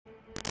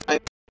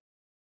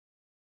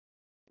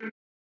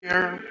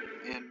Here,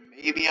 and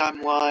maybe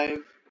I'm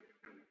live.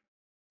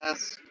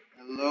 Test.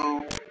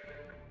 Hello.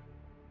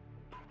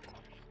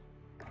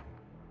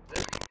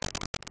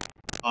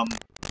 Um,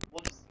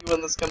 we'll just see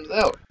when this comes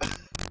out.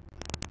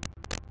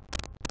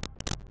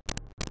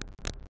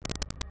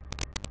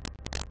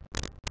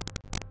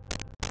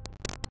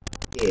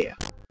 Yeah.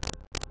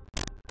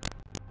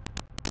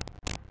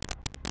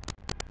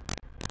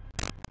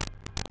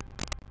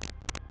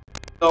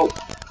 So,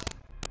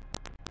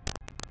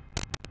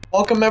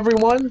 welcome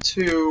everyone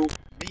to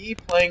me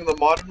playing the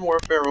Modern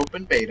Warfare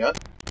Open Beta.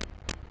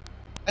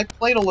 I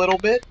played a little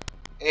bit,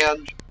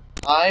 and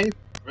I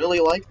really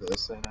like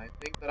this, and I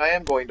think that I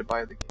am going to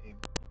buy the game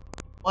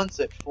once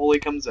it fully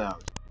comes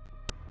out.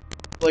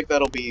 I feel like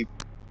that'll be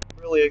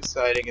really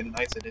exciting and a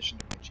nice addition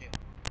to my channel.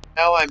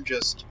 Now I'm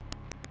just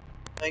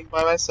playing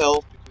by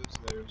myself because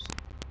there's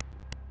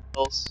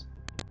else.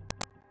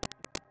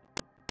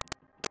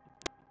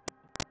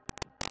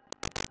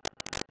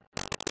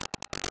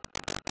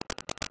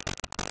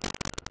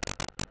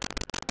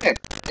 Okay,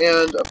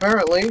 and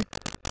apparently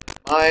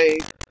my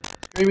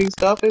streaming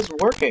stuff is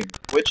working,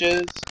 which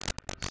is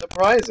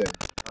surprising.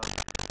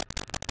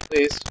 At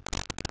least.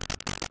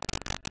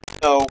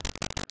 So,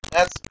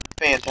 that's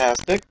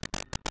fantastic.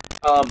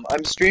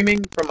 I'm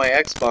streaming from my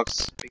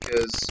Xbox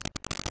because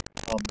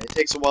it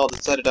takes a while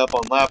to set it up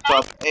on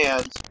laptop,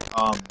 and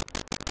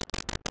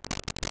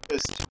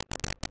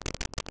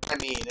I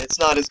mean, it's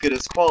not as good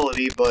as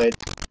quality, but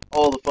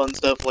all the fun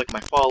stuff like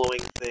my following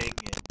thing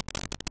and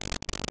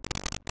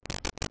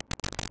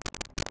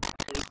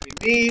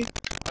me,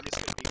 I'm just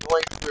going to be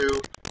going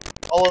through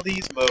all of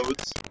these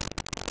modes.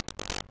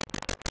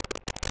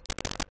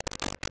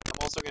 I'm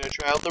also going to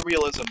try out the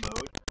realism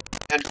mode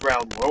and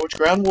ground war, which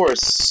ground war is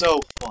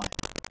so fun.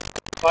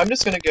 So I'm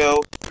just going to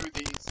go through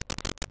these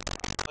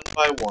one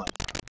by one.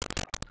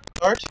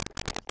 Start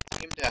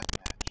team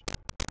deathmatch.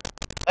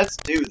 Let's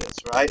do this,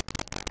 right?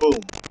 Boom.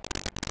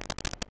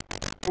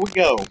 Here we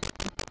go.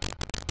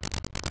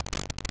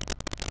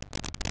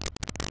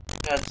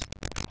 And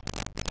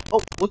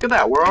oh, look at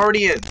that, we're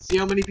already in. See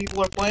how many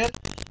people are playing?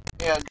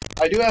 And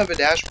I do have a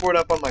dashboard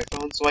up on my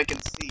phone so I can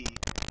see.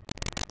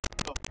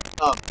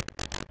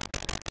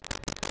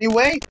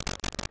 Anyway,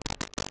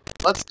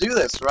 let's do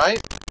this, right?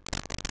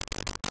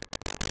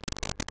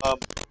 I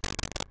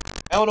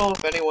don't know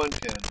if anyone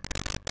can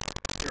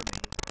hear me.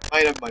 I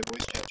might have my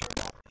voice chat turned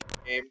off in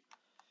the game.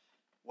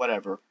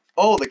 Whatever.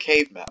 Oh, the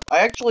cave map. I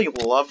actually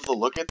love the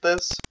look at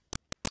this.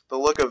 The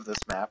look of this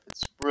map.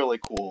 It's really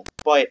cool.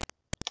 But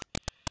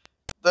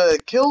the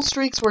kill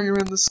streaks where you're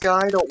in the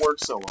sky don't work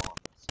so well.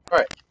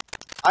 Alright.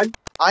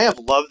 I have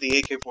loved the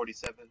AK-47.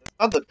 It's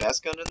not the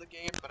best gun in the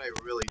game, but I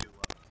really do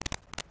love it.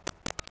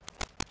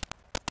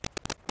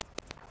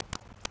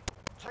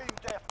 Team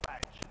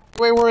deathmatch.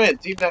 Wait, we're in.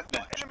 Team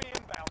deathmatch. Enemy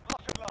inbound.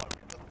 Lock and load.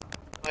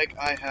 Like,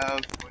 I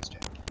have voice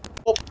chat.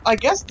 Well, I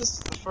guess this is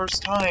the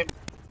first time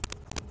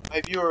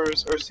my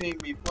viewers are seeing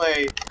me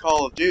play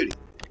Call of Duty.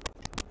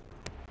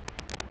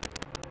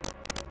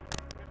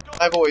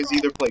 I've always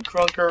either played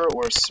Krunker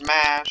or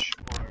Smash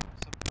or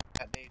something of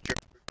that nature.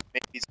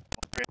 Maybe some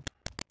more.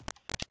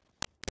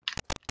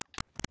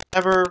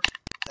 Never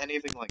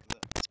anything like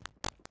this.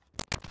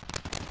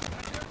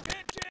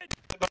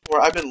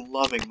 Before, I've been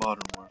loving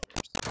Modern Warfare.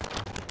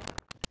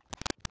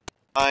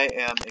 I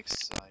am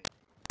excited.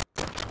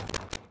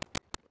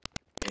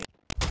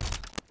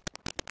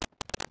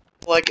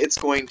 Like it's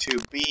going to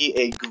be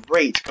a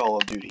great Call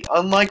of Duty,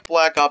 unlike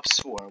Black Ops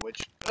 4,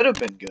 which could have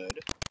been good.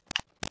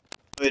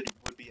 Good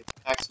would be its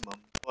maximum,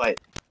 but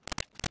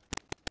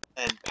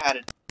and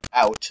padded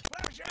out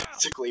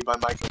basically by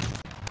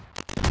Microsoft.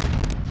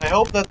 I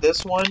hope that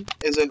this one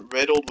isn't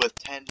riddled with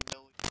 10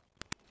 million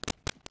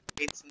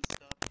hits and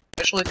stuff,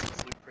 especially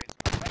since Loot Crates.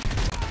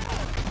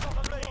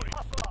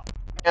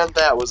 And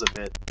that was a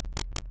bit.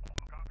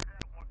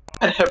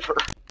 Whatever.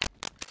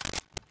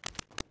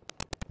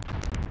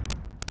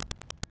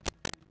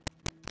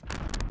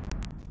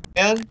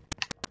 And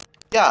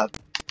yeah,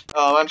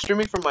 I'm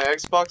streaming from my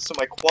Xbox, so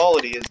my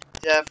quality is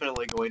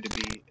definitely going to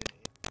be.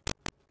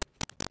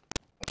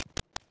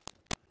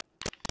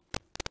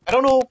 I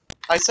don't know.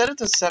 I set it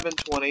to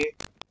 720,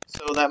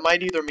 so that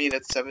might either mean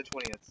it's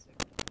 720 at 6.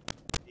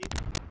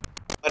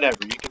 Whatever.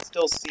 You can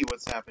still see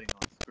what's happening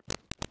on screen,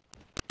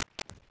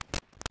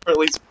 or at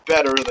least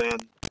better than.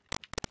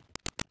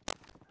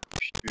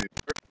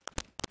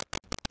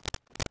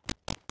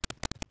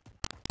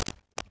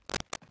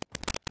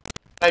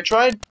 I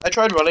tried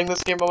running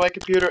this game on my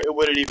computer, it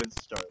wouldn't even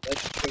start. That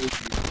shows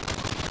you.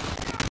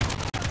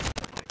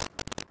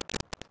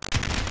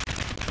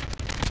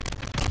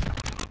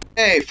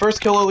 Hey,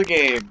 first kill of the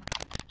game.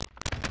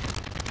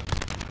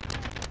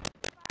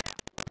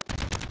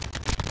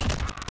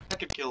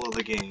 Second kill of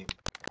the game.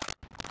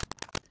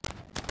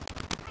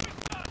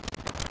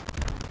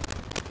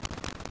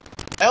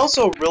 I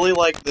also really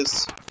like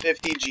this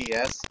 50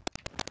 GS.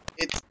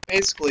 It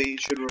basically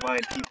should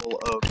remind people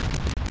of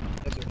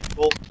Desert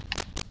Eagle.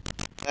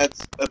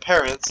 That's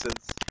apparent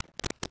since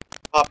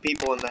pop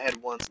people in the head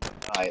once and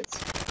dies.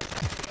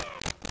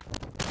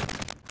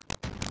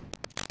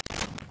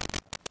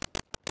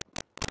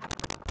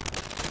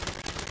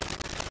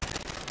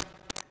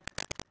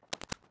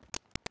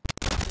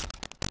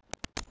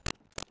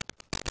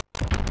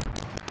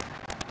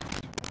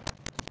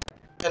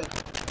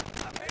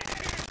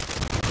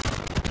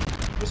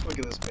 look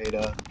at this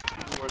beta.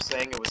 People were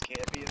saying it was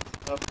campy and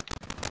stuff.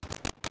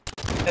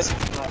 Guess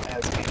it's not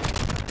as campy.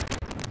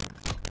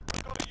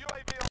 We've got a UAV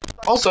on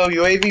station. Also,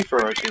 UAV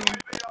for our team.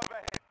 UAV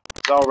overhead.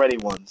 It's already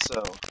one,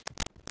 so...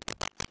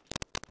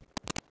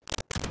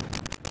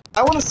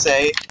 I want to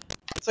say,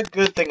 it's a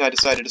good thing I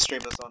decided to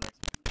stream this on this.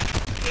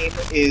 The game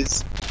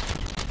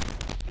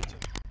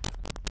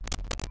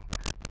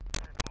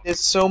is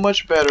so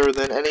much better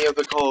than any of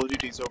the Call of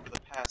Duties over the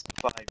past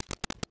 5 years.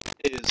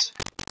 It is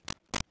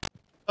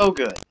so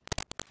good.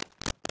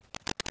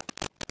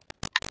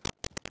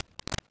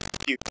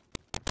 Cute.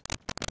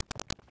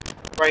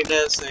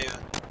 Brightness and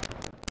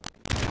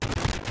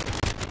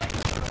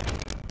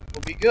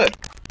will be good.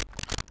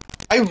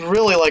 I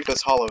really like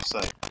this hollow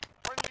sight.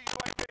 Friendly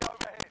UAV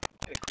overhead.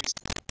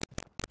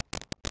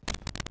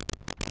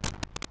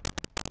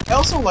 I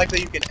also like that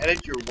you can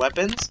edit your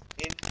weapons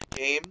in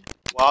game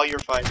while you're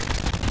fighting.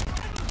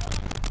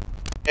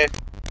 And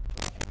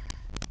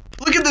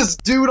look at this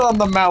dude on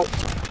the mountain.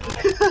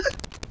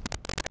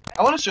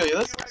 I want to show you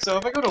this. So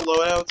if I go to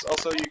loadouts,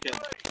 also you can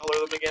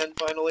color them again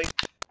finally.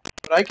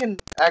 But I can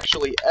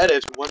actually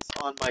edit what's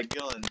on my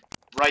gun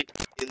right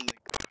in the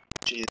gun,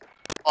 which is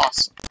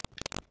awesome.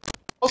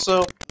 Also,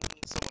 We're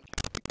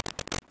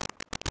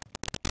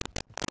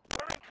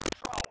in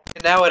control.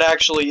 and now it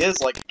actually is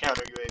like a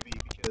counter UAV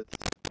because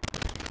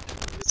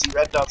you see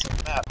red dots on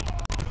the map.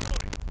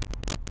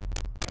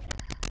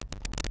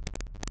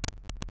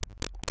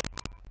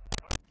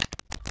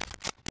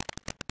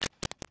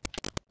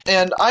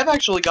 And I've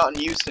actually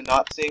gotten used to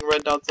not seeing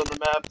red dots on the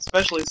map,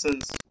 especially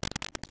since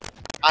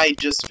I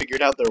just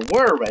figured out there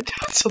were red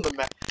dots on the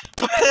map.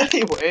 But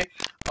anyway,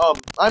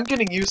 I'm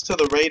getting used to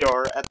the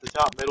radar at the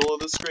top middle of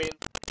the screen.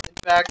 In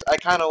fact, I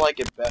kind of like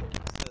it better,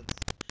 since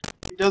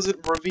it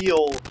doesn't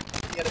reveal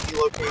the enemy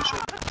location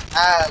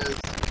as it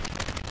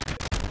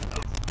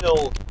still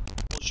will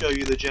show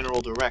you the general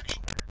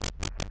direction.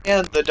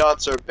 And the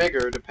dots are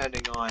bigger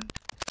depending on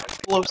how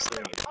close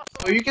they are.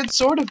 So you can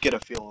sort of get a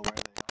feel of where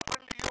they are.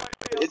 Friendly UAV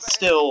But it's overhead.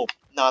 still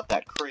not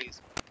that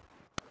crazy.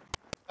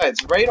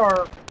 Besides,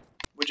 radar,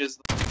 which is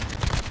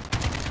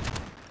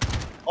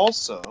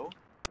also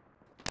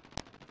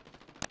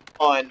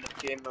on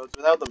game modes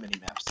without the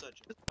mini-maps,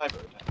 such as Cyber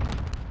Attack.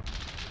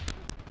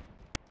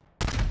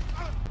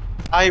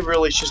 I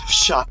really should have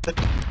shot them.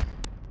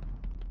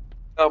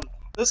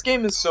 This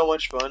game is so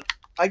much fun.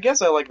 I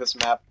guess I like this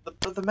map.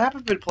 The map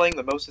I've been playing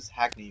the most is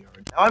Hackney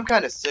Yard. Now I'm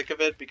kind of sick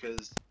of it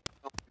because...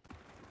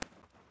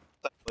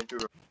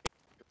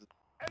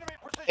 Enemy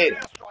precision Hey,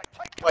 airstrike.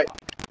 Take wait. cover.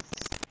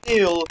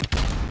 Still,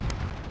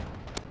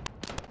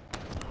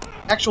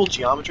 actual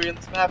geometry in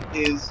this map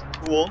is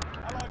cool.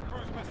 Allied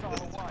cruise missile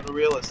It's away.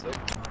 realistic.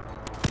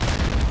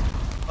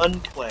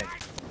 Gunplay.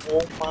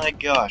 Oh my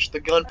gosh, the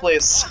gunplay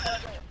is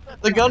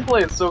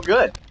so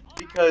good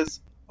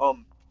because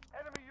Enemy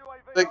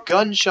UAV the overhead.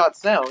 gunshot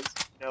sounds,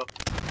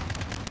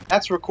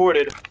 that's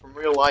recorded from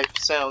real life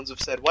sounds of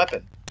said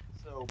weapon.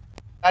 So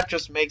that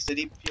just makes it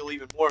feel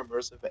even more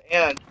immersive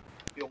and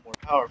feel more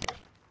powerful.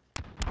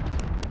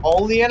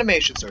 All the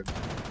animations are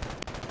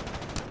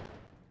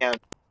and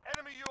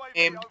Enemy UAV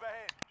Aim.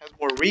 overhead. has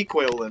more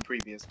recoil than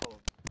previous Call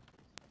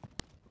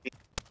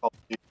of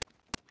Duty.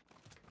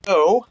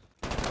 So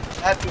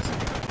that just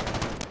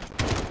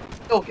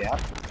skill gap,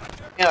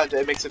 and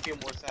it makes it feel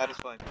more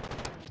satisfying.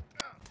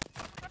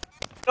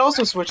 You can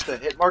also switch the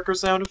hit marker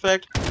sound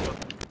effect from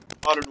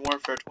Modern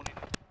Warfare 20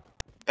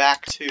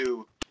 back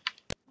to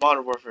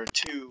Modern Warfare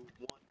 2,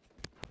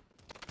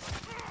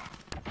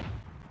 1.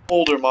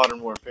 Older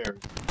Modern Warfare.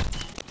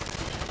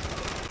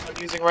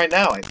 I'm using right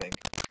now, I think.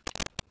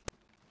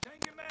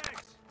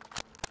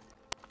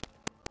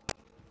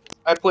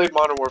 I played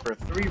Modern Warfare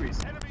 3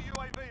 recently. Enemy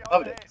UAV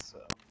Loved overhead. it, so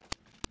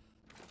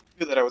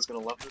knew that I was gonna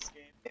love this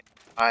game.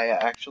 I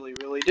actually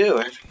really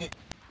do. You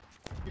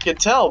can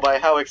tell by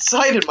how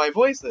excited my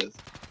voice is.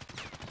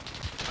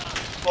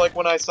 Like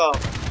when I saw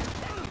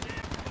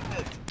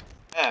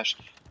Ash.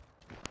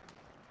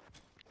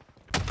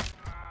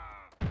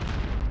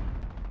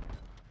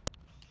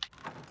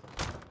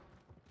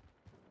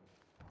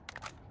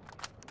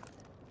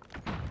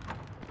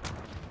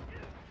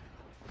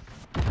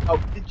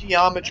 Oh, the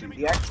geometry,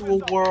 the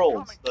actual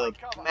worlds, the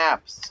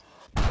maps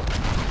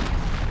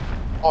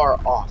are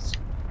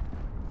awesome.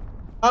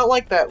 Not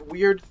like that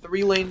weird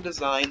 3-lane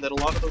design that a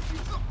lot of those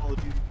recent Call of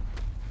Duty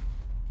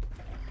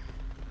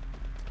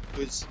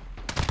was.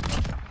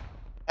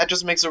 That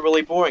just makes it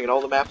really boring and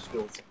all the maps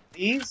feel the same.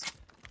 These,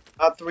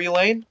 not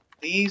 3-lane,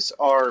 these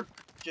are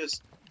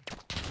just.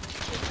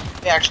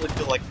 They actually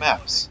feel like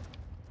maps.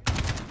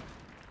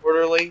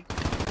 Orderly,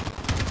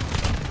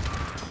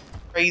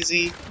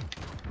 crazy,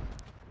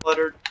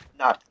 cluttered,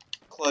 not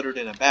cluttered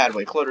in a bad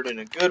way, cluttered in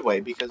a good way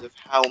because of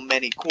how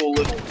many cool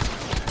little.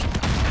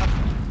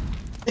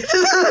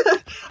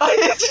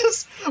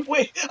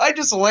 I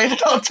just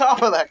landed on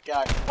top of that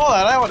guy. Hold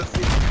on, I want to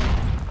see.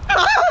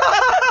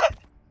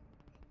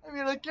 I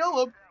mean, I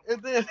kill him,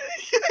 and then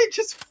I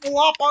just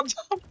flop on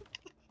top.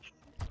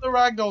 The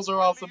ragdolls are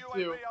awesome too.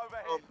 UAV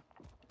overhead.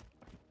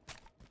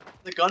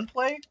 The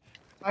gunplay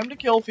Time to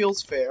kill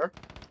feels fair.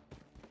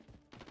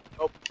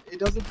 Oh, it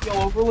doesn't feel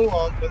overly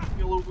long, doesn't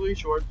feel overly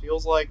short.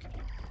 Feels like,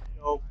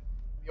 you know,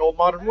 the old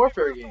Modern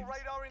Warfare games.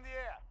 Radar in the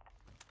air.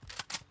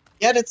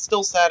 Yet it's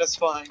still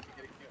satisfying to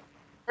get a kill.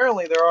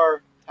 Apparently there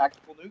are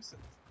tactical nukes in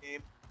this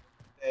game.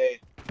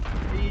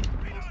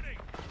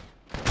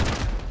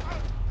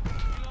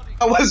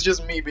 That was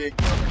just me being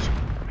foolish.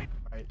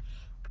 Right.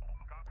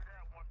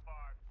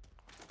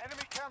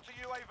 Enemy counter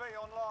UAV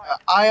online.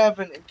 I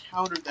haven't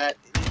encountered that.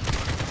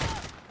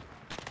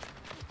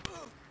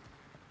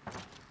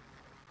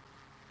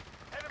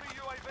 Enemy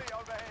UAV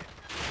overhead.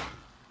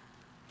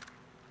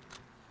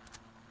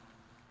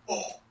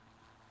 Oh.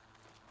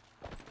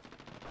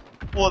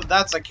 Well,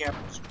 that's a camera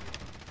screen.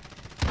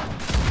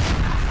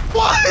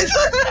 What?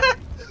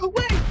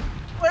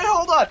 wait,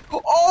 hold on.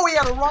 Oh, he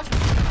had a rocket.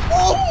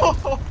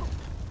 Oh!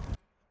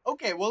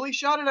 Okay, well, he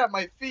shot it at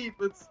my feet,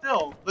 but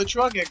still, the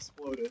truck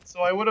exploded, so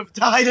I would have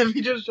died if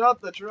he just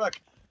shot the truck.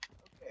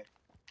 Okay.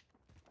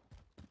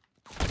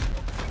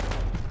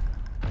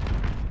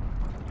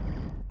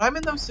 When I'm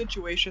in those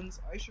situations,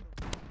 I should...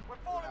 We're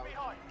falling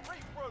behind.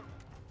 Regroup.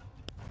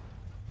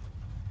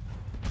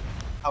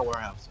 Our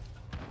warehouse.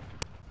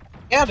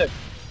 And it.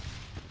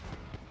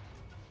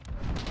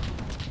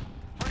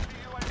 Friendly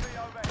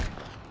UAV overhead.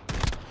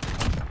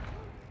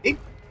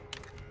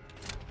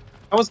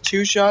 That was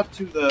 2 shot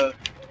to the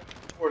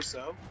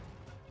torso.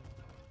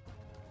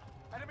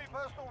 Enemy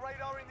personal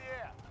radar in the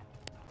air.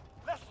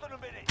 Less than a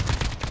minute.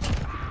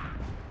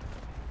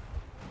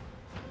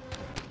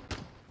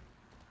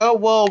 Oh,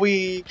 well,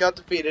 we got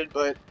defeated,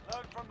 but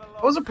Learn from the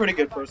that was a pretty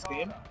good first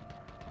game.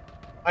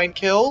 9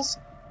 kills.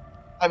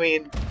 I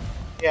mean,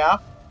 yeah.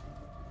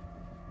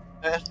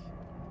 Well,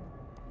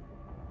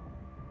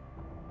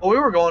 we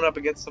were going up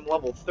against some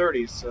level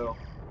 30s, so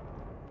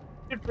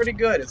we did pretty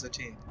good as a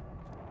team.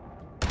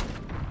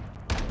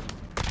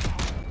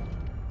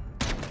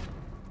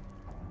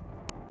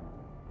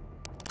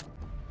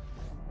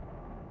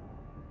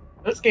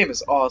 This game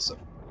is awesome.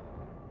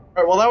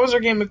 Alright, well, that was our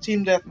game of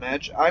Team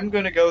Deathmatch. I'm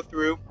going to go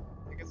through,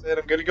 like I said,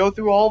 I'm going to go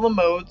through all the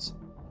modes,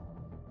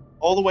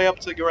 all the way up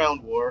to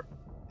Ground War,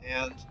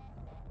 and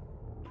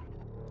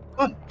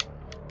fun.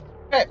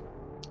 Okay.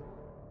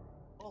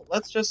 Well,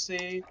 let's just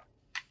see.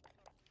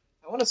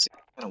 I want to see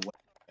kind of what.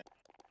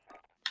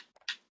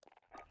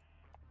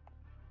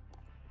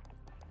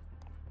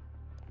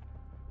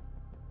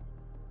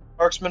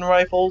 Marksman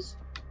rifles.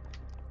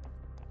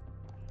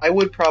 I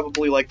would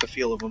probably like the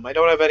feel of them. I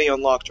don't have any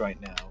unlocked right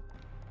now.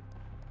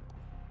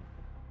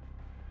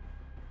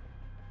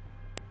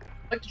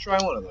 I'd like to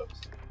try one of those.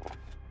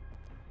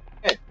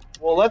 Okay,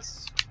 well,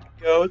 let's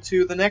go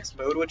to the next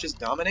mode, which is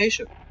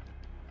Domination.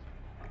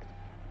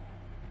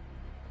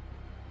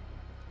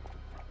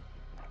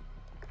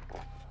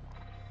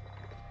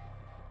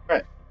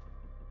 Alright.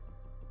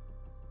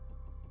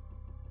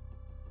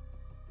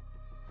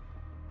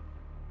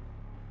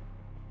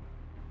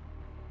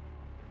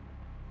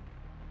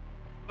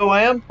 So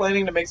I am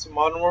planning to make some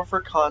Modern Warfare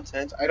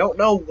content. I don't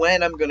know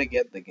when I'm going to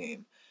get the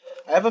game.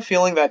 I have a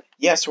feeling that,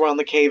 yes, we're on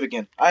the cave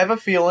again. I have a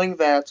feeling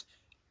that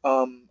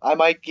I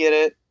might get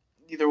it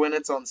either when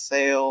it's on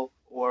sale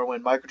or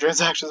when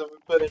microtransactions have been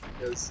put in,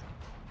 because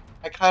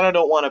I kind of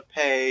don't want to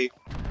pay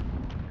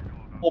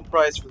full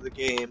price for the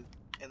game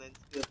and then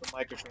get the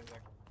microtransactions.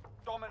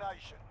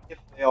 Domination. If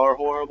they are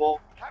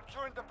horrible, Capture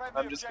and defend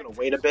I'm the just going to objectives.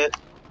 wait a bit.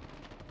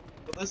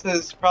 So this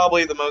is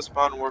probably the most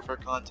Modern Warfare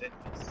content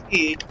you'll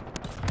see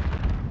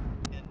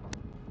in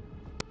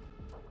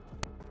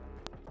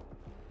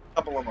a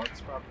couple of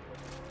months, probably.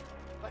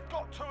 They've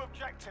got 2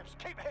 objectives.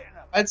 Keep hitting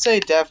them. I'd say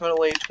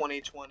definitely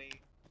 2020,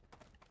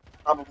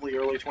 probably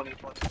early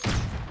 2020.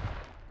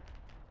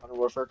 Modern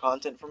Warfare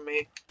content from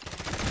me.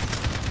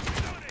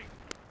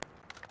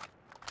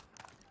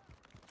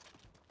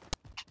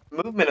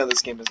 The movement of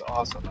this game is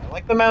awesome. I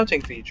like the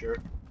mounting feature.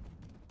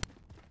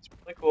 It's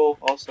really cool,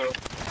 also.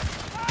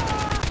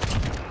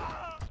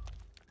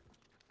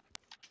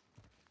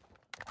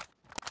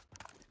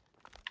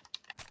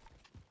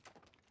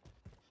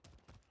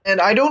 And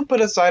I don't put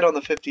a sight on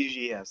the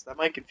 50GS. That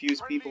might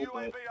confuse people,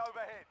 but UAV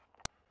overhead.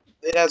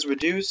 it has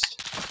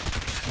reduced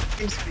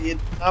aim speed,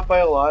 not by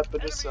a lot,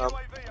 but just Enemy some,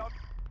 UAV over.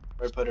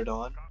 where I put it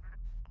on.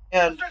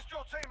 And Assist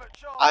your team at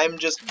Charlie. I'm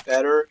just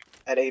better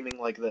at aiming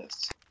like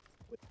this.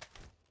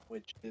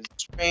 Which is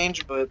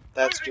strange, but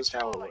that's just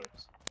how it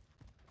works.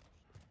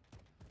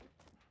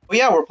 Oh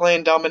yeah, we're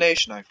playing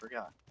Domination, I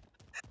forgot.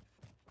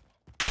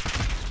 We're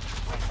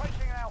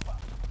taking Alpha.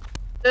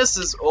 This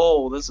is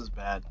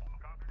bad.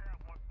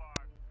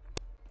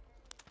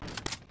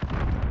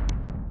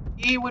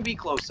 He would be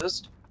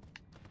closest.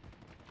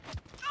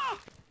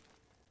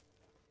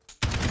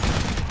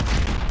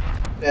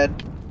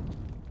 Dead.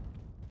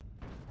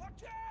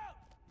 Watch out!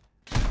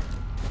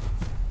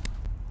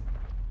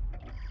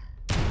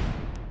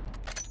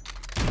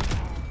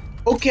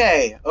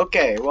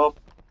 Okay, well,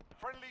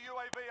 Friendly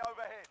UAV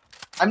overhead.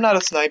 I'm not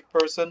a snipe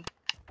person.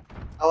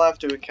 I'll have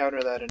to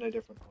encounter that in a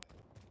different way.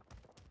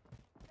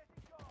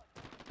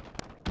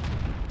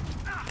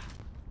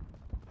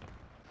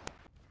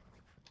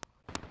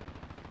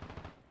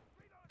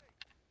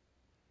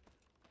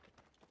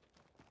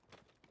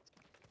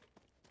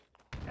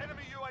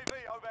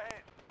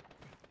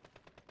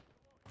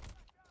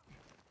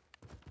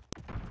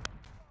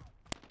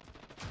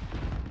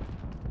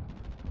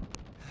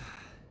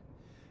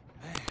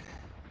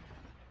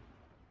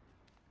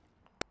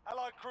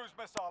 cruise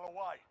missile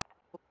away.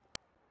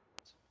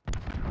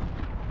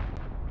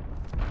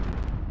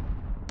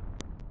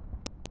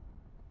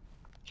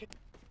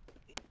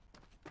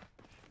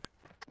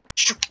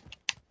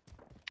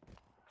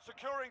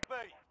 Securing B.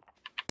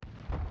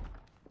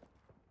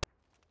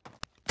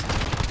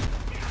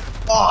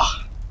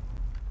 Oh!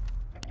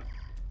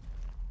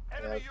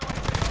 Enemy Yeah.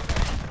 UAV.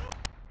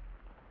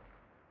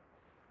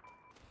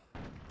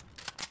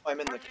 I'm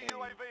in the Friendly cave.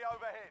 UAV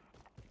overhead.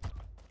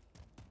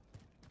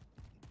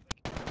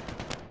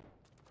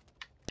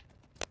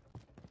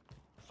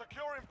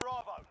 Securing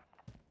Bravo.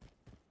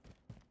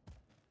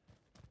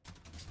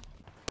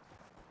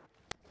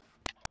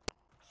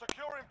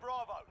 Securing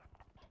Bravo.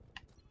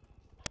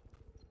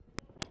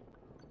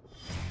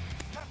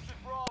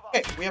 Captured Bravo.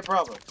 Okay, we have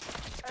Bravo.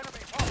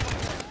 Enemy hostile.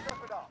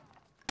 Step it up.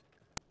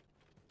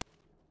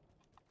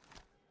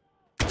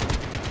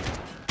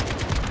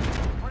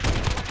 Friendly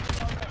UAV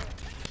overhead.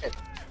 Okay.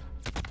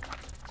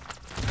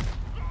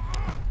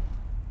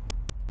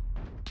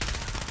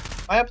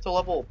 Am I up to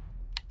level...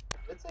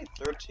 Did it say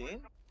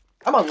 13?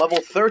 I'm on level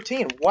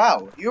 13.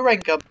 Wow, you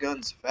rank up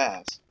guns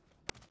fast.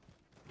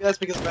 Yeah, that's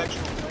because of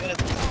actual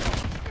minutes.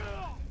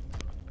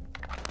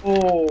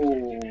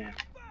 Oh.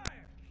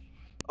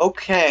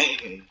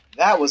 Okay,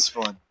 that was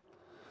fun.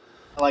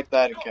 I like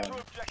that Got encounter. two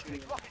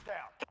objectives. Lock it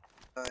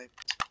down.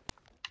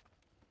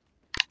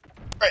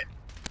 Right,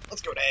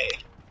 let's go to A.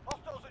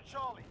 Hostiles at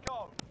Charlie.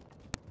 Go.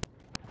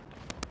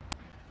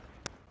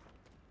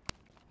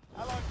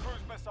 Allied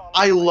cruise missile.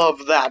 I away.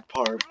 love that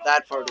part.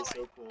 That part is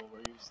so cool. Where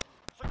you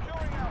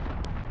Securing Alpha.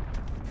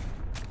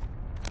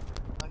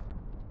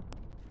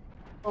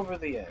 over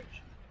the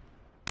edge.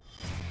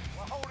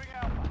 We're holding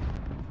Alpha.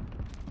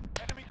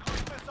 Enemy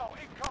cruise missile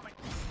incoming.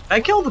 Did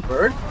I kill the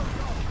bird?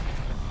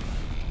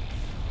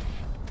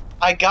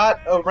 I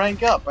got a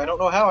rank up. I don't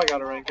know how I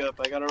got a rank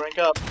up. I got a rank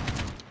up.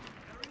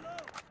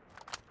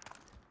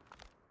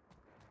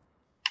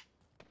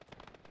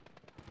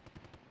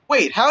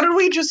 Wait, how did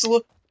we just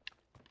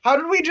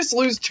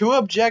lose 2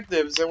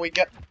 objectives and we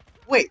get...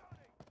 Wait,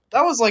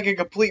 that was like a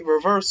complete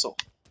reversal.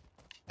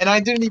 And I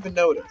didn't even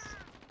notice.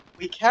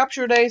 We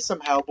captured A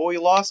somehow, but we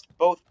lost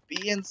both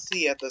B and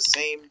C at the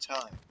same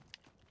time.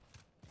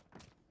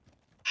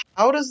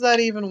 How does that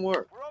even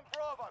work? We're on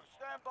Bravo.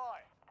 Stand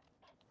by.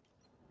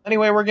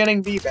 Anyway, we're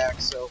getting B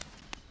back, so...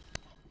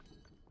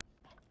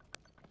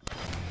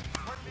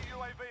 Friendly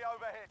UAV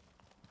overhead.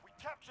 We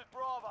captured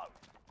Bravo.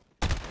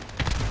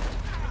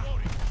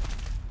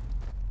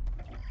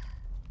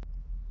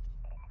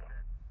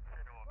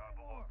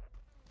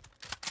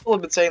 People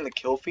have been saying the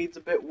kill feed's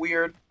a bit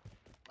weird.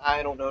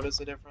 I don't notice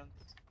a difference.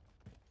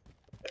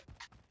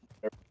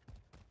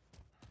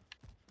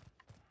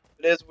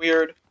 It is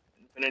weird.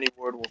 Infinity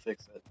Ward will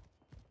fix it.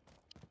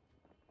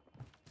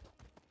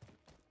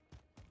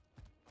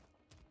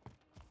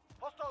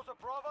 Hostiles at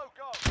Bravo.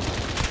 Go.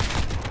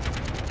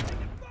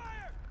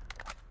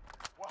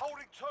 We're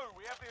holding 2.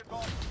 We have the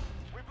advantage.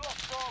 We've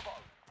lost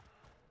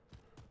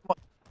Bravo.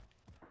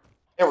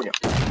 There we go.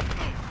 Please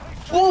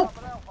check Whoa! up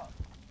at Alpha.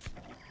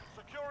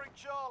 Securing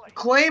Charlie.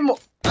 Claim...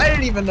 I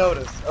didn't even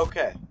notice.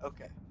 Okay,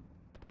 okay.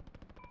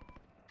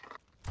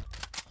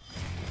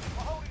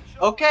 We're holding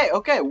Charlie. Okay,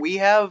 okay, we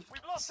have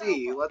We've lost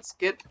C. Alpha. Let's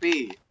get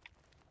B.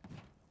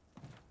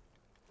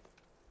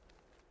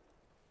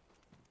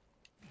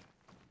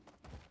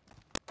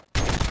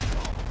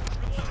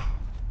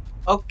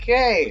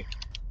 Okay.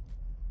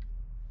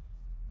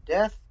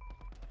 Death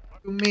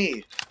to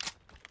me.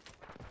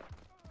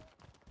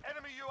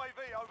 Enemy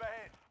UAV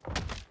overhead.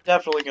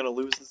 Definitely gonna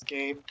lose this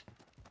game.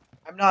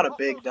 I'm not a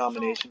big Hostiles at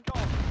domination.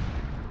 Charlie.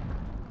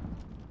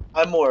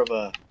 Go. I'm more of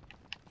a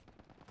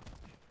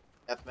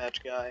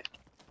deathmatch guy.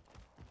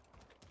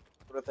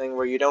 Sort of thing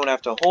where you don't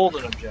have to hold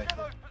an Get objective.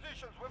 those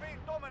positions. We're being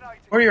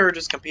dominated. Or you're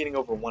just competing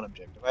over one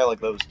objective. I like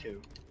those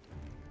too.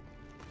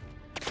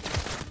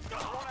 We're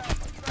on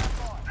Alpha. Stand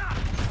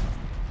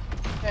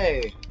by.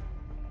 Hey.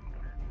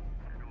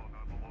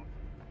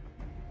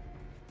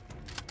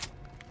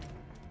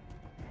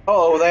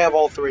 Oh, they have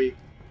all 3.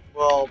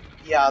 Well,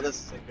 yeah,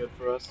 this isn't good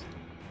for us.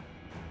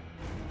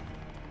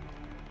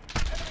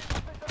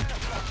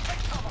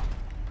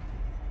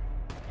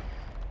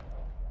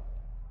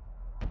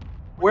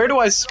 Where do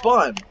I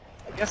spawn?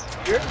 I guess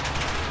here?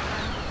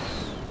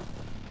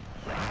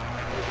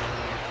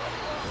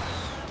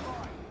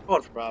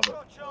 Going for Bravo.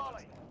 Got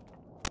Charlie.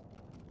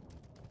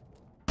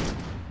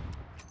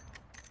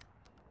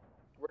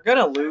 We're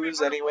gonna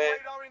lose anyway.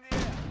 Radar in the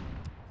air.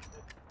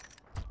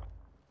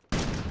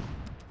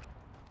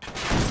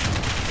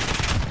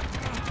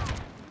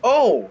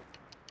 Oh!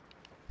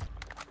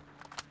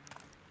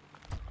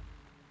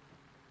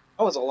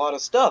 That was a lot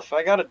of stuff.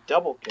 I got a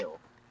double kill.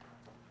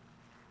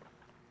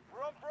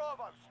 We're on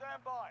Bravo.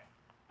 Stand by.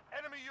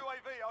 Enemy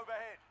UAV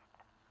overhead.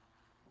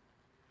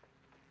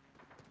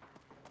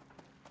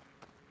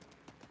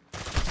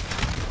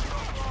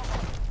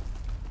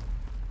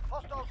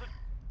 Hostiles at...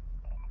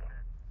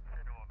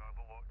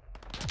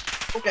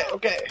 Okay,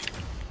 okay.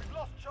 We've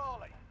lost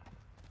Charlie.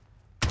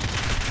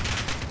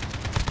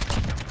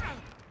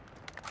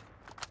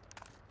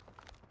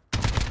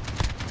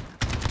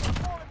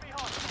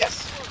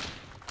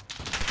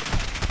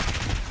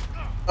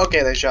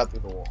 Okay, they shot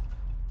through the wall.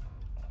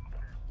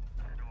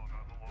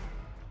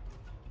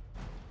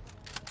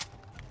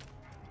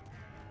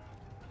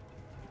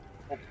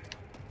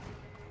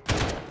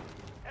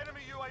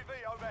 Enemy UAV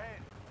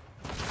overhead.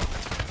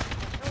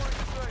 Securing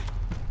the sea.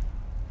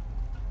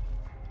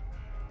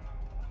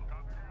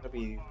 Gonna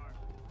be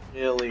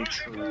really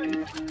tricky.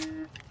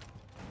 They've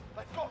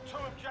got 2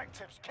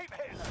 objectives. Keep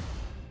hitting them.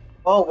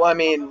 Well, I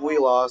mean, we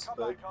lost, Come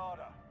but back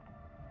harder.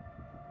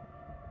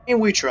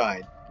 we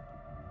tried.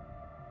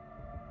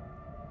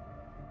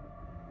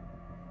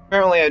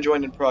 Apparently I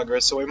joined in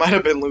progress, so we might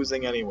have been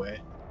losing anyway.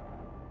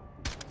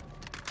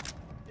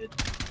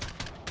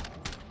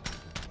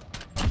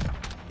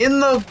 In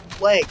the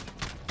leg!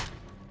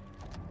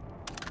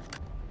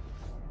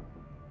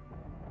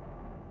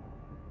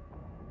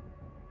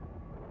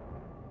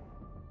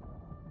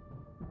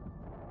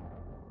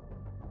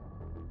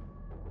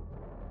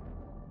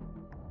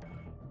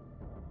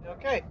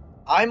 Okay,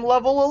 I'm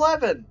level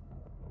 11!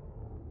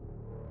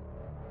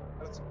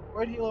 That's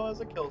Squad Helo has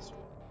a kill streak.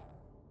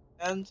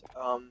 And,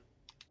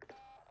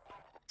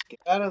 get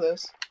out of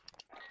this.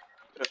 I'm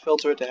gonna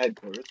filter it to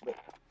headquarters, but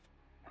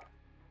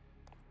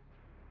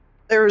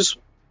there's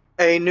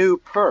a new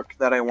perk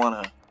that I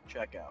wanna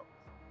check out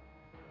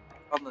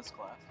from this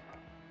class.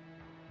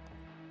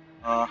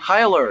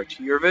 High alert.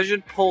 Your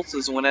vision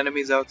pulses when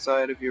enemies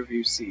outside of your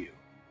view see you.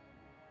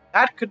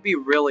 That could be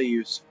really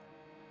useful.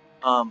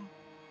 I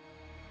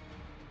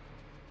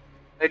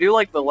do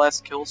like the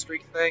less kill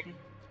streak thing.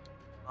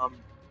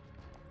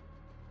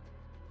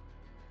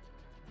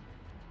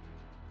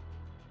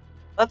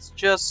 Let's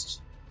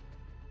just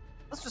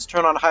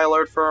turn on high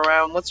alert for a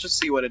round. Let's just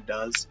see what it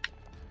does.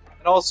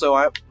 And also,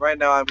 right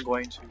now I'm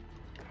going to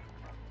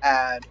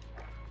add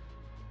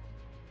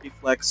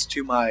reflex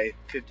to my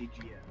 50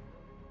 GM.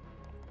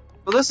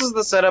 So this is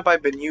the setup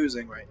I've been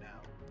using right now.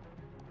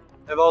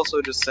 I've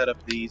also just set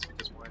up these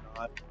because why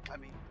not? I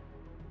mean,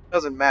 it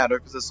doesn't matter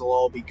because this will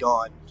all be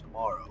gone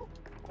tomorrow.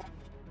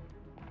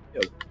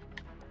 Yo.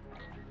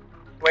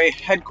 Wait,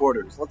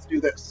 headquarters. Let's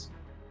do this.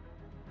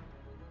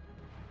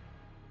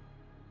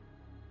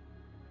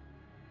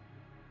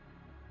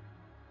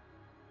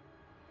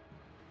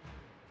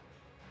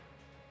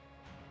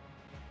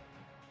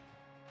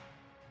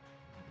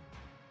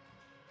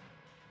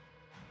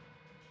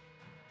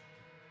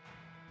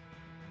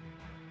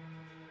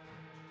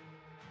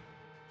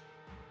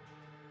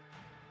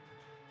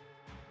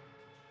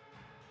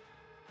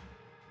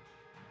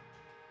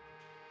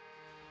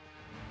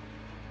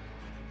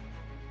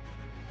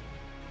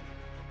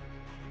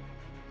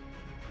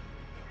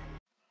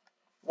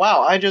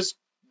 Wow, I just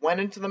went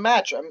into the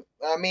match.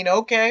 I mean,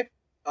 okay.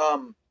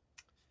 I'm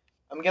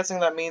guessing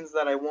that means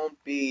that I won't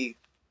be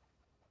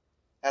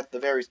at the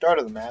very start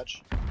of the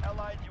match.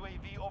 Allied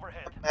UAV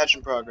overhead. Match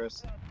in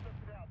progress.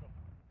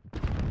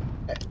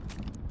 Okay.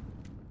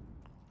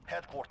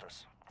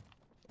 Headquarters.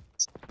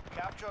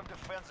 Capture and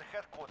defend the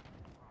headquarters.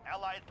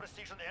 Allied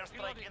precision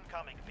airstrike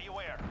incoming.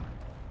 Beware.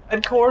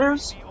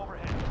 Headquarters? UAV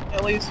overhead.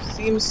 At least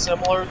seems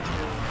similar to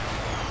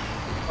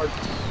our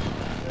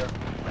there.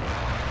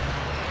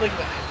 Like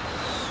that.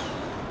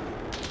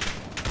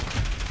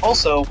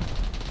 Also,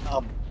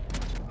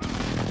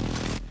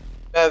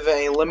 have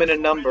a limited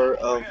number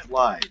of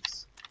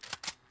lives.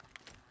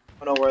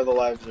 I don't know where the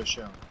lives are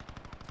shown.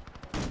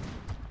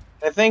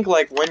 I think,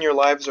 like, when your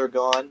lives are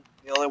gone,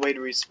 the only way to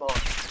respawn.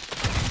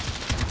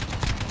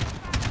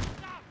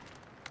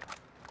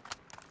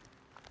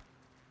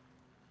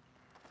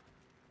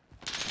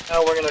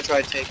 Now we're gonna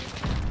try taking it.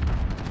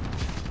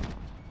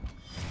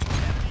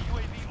 Enemy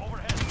UAV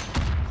overhead.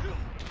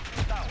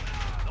 Down.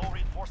 No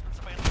reinforcements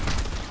available.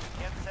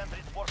 Can't send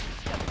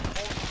reinforcements yet.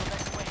 Hold to the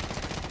next wave.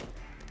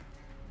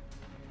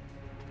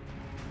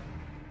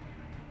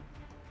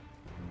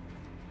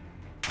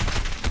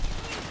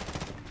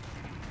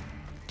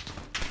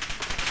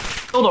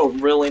 Still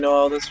don't really know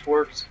how this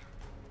works.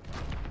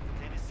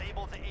 They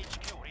disabled the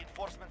HQ.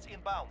 Reinforcements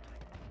inbound.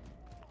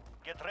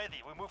 Get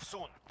ready. We move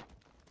soon.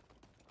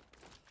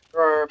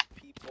 There are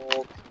people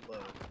to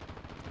load.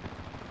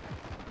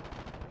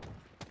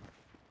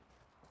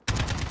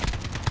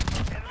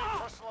 Enemy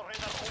personal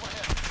radar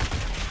overhead.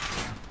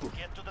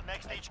 Get to the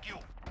next HQ.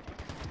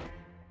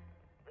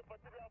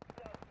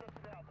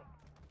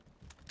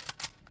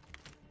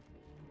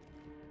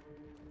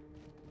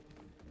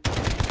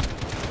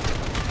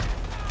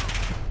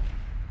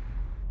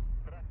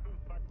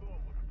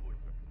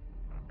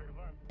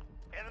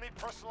 Enemy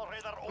personal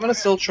radar overhead. I'm gonna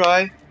still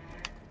try.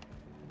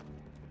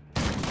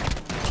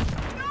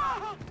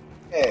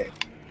 Hey.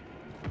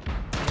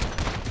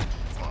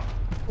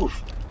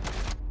 Oof.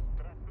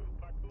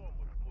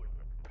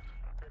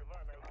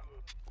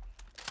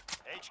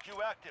 HQ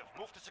active.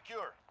 Move to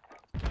secure.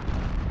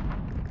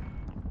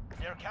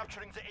 They're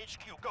capturing the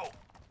HQ. Go.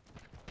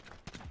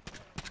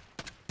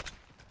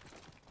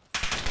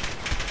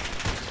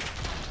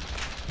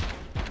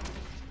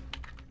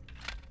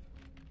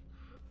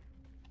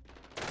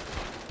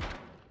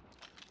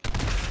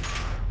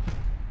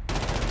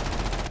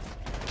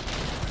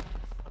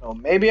 Oh,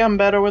 maybe I'm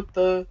better with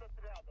the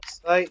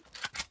sight.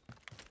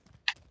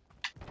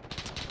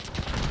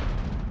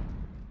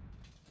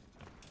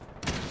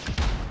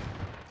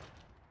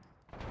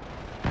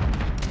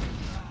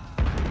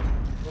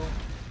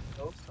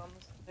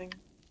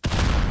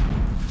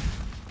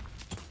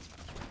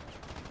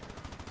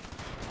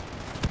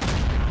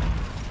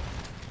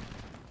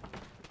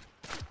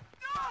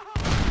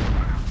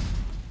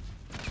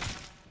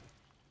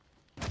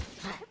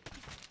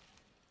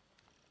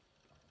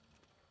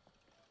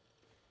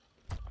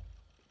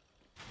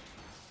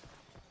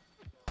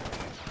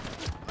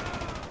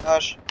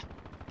 Gosh.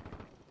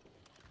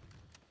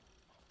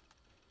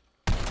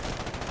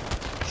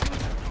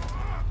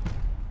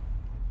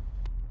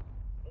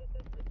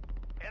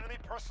 Enemy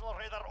personal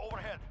radar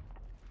overhead.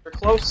 We're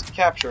close to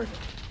capturing it.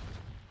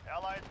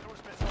 Allied cruise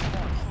missile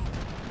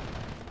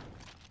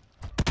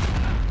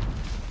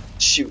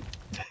launched. Shoot.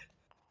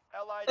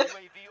 Allied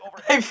UAV They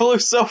overhead. flew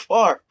so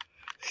far.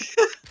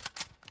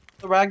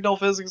 The ragdoll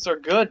physics are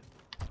good.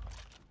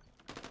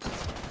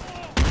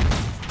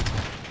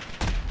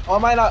 Oh,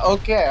 am I not?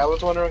 Okay, I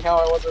was wondering how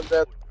I wasn't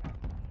dead.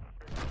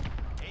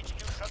 HQ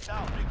shut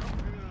down.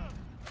 Regroup.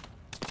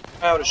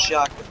 I would have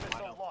shocked Cruise him.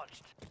 missile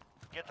launched.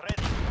 Get ready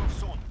to move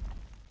soon.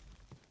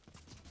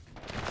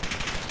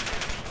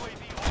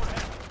 UAV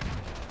overhead.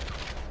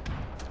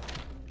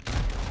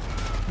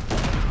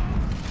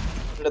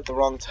 Did it at the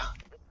wrong time.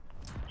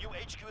 New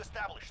HQ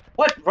established.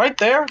 What? Right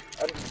there?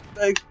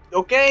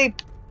 Okay,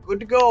 good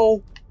to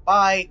go.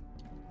 Bye.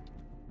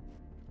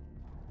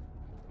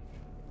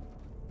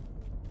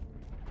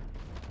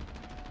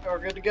 We're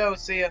good to go.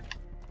 See ya.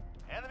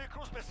 Enemy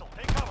cruise missile.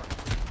 Take cover.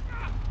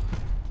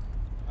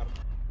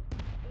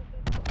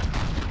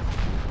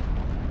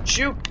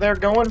 Shoot, they're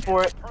going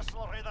for it.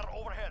 Personal radar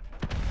overhead.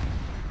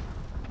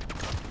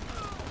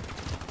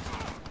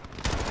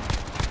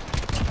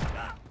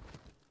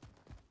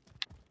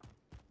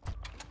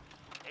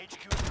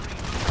 HQ is green.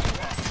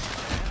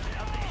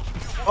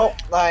 Oh,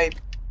 I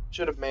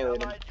should have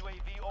meleeed him. Allied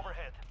UAV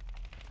overhead.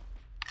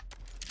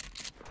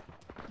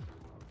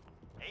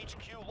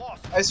 HQ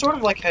lost. I sort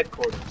of like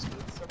headquarters.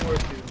 It's similar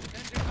to.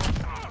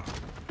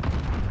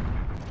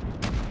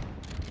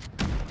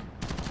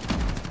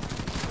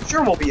 I'm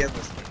sure we'll be in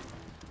this game.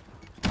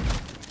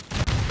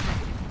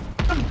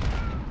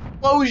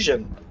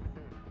 Explosion!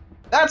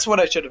 That's what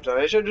I should have done.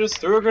 I should have just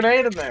threw a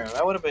grenade in there.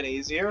 That would have been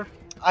easier.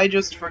 I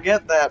just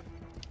forget that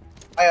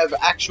I have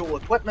actual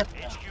equipment.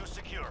 HQ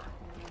secure.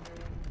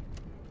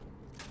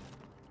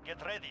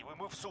 Get ready, we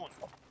move soon.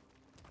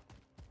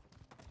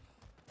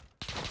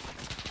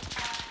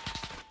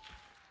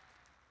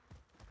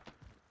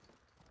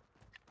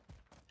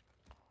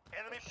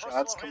 Enemy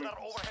Shots personal radar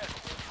coming. overhead.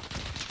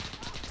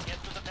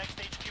 Get to the next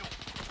HQ.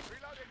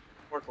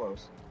 We're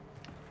close.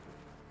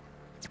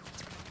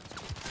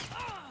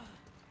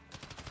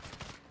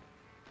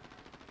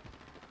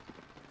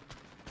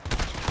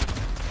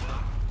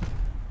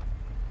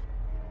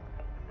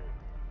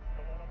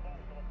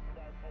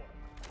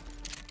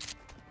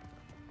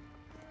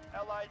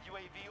 Allied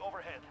UAV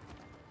overhead.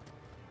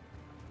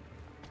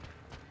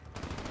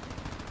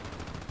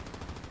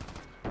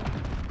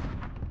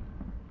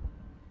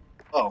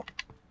 Oh.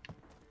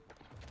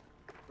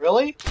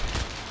 Really?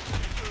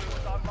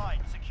 Is online.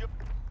 Secure.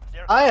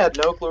 They're I had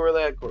no clue where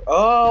they had.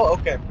 Oh,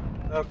 okay.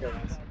 Okay.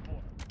 Nice.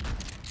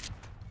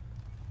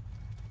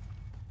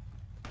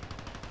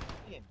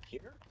 In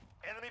here?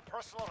 Enemy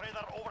personal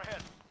radar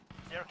overhead.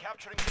 They're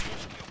capturing the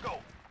HQ. Go.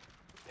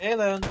 Hey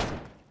then.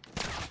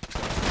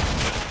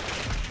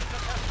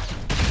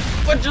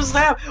 What just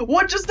happened?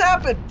 What just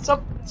happened?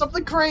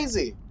 Something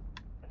crazy.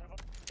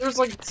 There's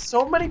like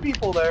so many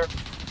people there.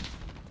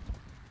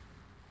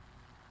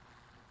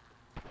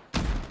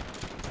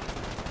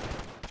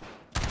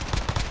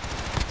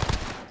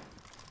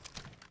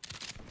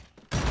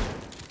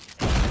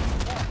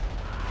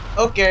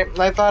 Okay,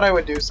 I thought I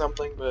would do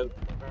something, but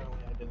apparently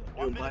I didn't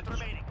 1 do minute much.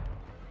 remaining.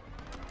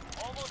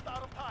 Almost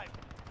out of time.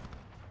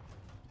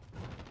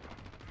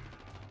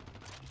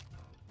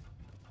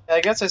 Yeah,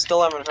 I guess I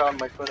still haven't found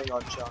my footing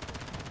on shotgun.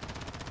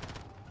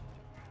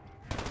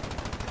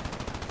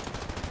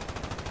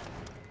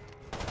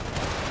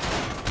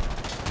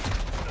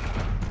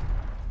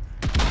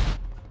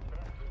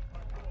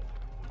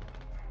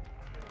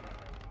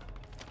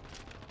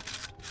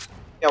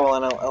 Yeah,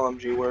 well, an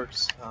LMG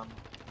works. I'm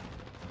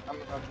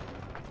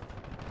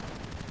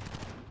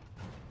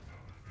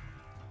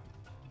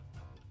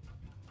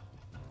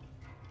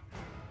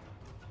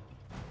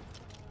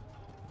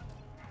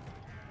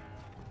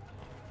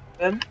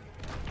Then?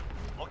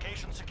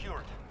 Location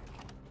secured.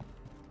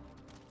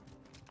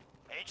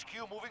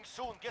 HQ moving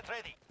soon. Get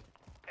ready.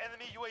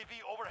 Enemy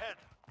UAV overhead.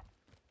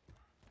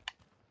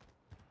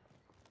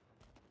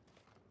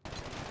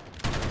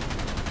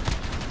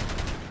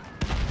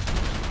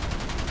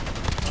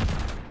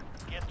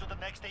 Get to the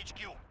next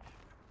HQ.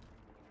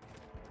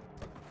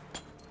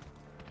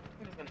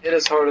 Didn't hit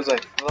as hard as I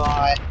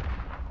thought.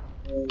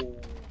 Ooh. Enemy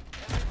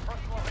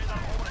personal radar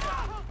overhead.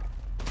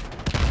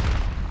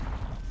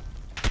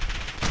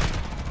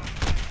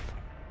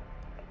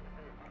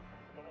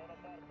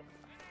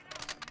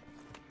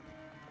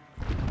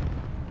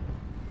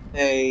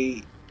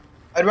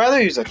 I'd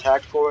rather use a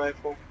tactical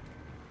rifle.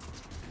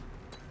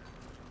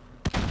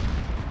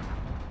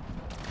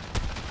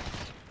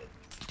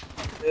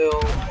 Still,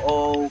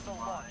 oh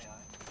my!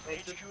 I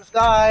HQ is just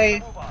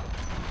die. move on.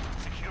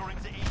 Securing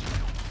the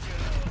HQ.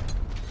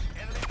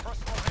 Enemy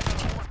personal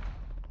radar over.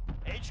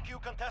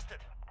 HQ contested.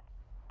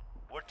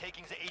 We're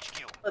taking the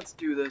HQ. Let's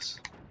do this.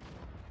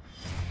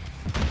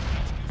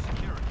 HQ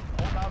secured.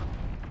 Hold out.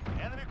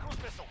 Enemy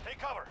cruise missile. Take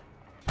cover.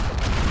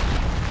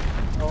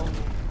 Oh.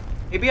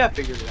 Maybe I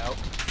figured it out.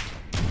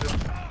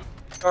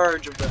 In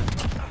charge of the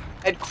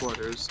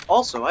headquarters.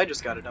 Also, I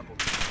just got a double.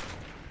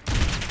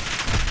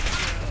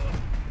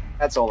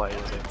 That's all I was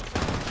able to do.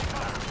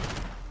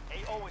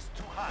 AO is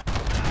too hot.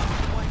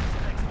 Going to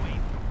the next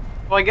wave.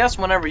 So I guess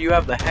whenever you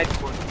have the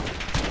headquarters,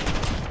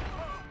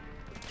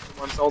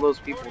 once all those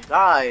people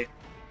die,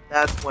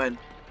 that's when...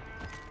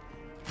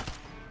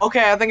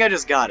 Okay, I think I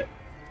just got it.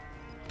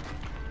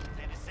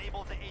 They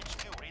disable the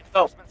HQ. So,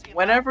 Reinforcements inbound.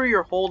 whenever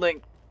you're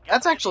holding...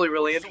 That's actually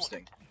really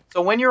interesting.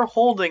 So when you're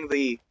holding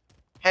the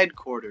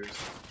headquarters,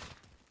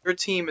 your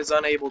team is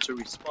unable to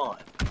respawn.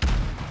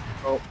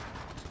 Well,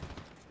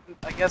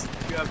 I guess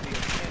you have the...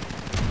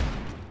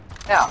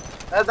 Yeah,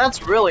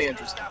 that's really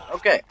interesting.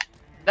 Okay,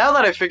 now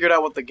that I figured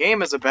out what the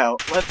game is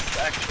about, let's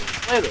actually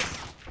play this.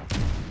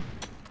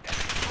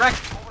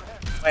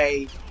 Correct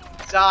way.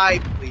 Die,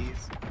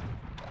 please.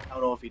 I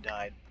don't know if he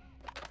died.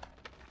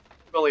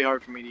 It's really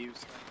hard for me to use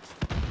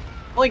snipers.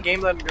 The only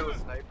game that I'm good with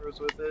snipers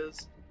with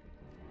is...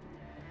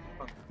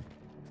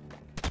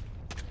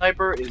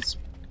 Sniper is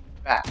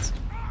fast.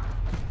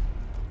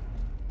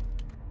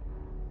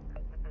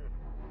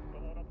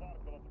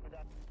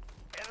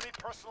 Enemy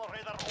personal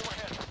radar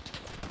overhead.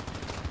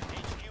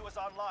 HQ is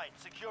online.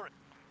 Secure it.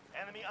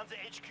 Enemy on the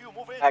HQ.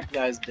 Move in. That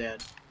guy's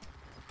dead.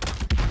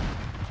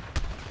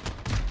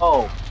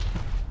 Oh.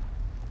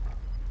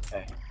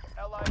 Okay.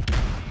 Allied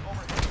UAV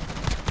overhead.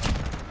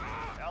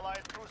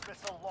 Allied cruise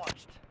missile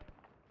launched.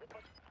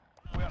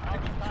 We're out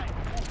of time.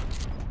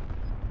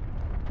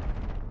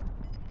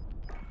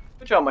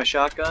 Good job, my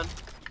shotgun.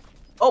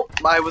 Oh,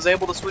 I was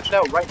able to switch it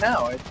out right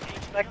now. I didn't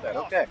expect that.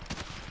 Okay.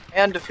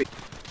 And defeat.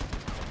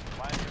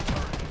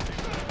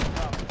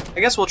 I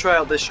guess we'll try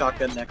out this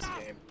shotgun next game.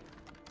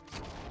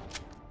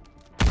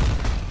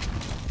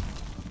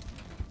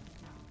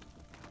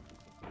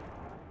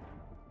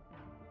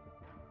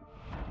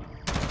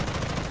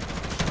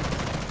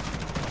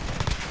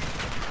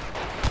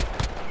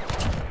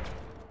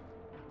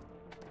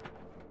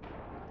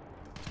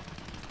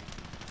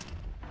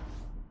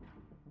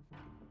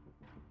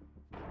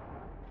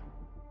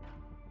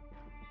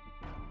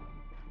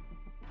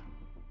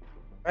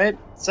 Right,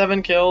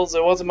 7 kills.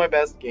 It wasn't my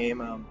best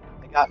game. I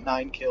got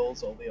 9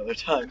 kills all the other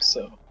times,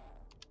 so.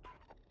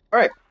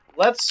 Alright,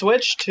 let's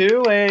switch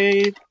to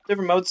a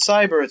different mode,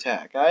 Cyber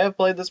Attack. I have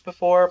played this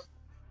before.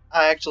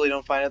 I actually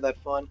don't find it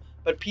that fun,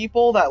 but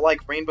people that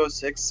like Rainbow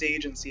Six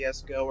Siege and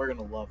CSGO are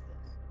gonna love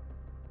this.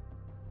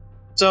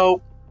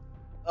 So,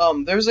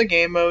 there's a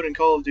game mode in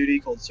Call of Duty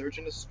called Search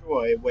and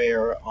Destroy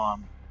where,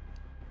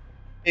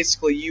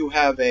 basically you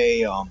have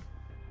a,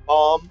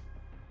 bomb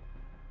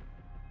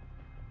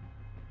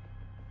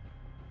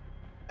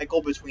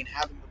cycle between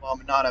having the bomb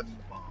and not having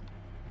the bomb.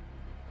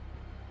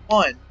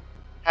 One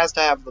has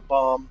to have the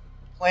bomb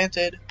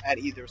planted at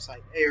either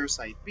Site A or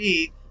Site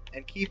B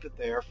and keep it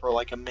there for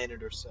like a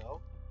minute or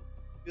so.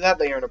 Do that,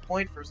 they earn a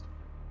point first.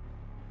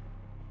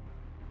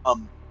 But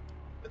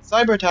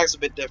Cyber Attack's a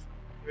bit different.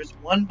 There's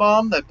one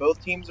bomb that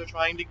both teams are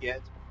trying to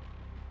get.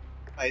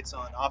 Fights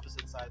on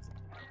opposite sides of the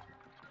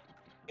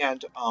game.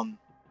 And you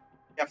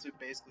have to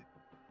basically...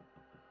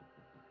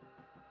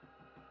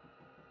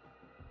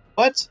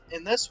 But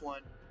in this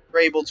one,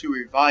 you're able to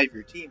revive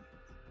your teammates.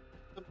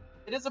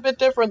 It is a bit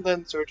different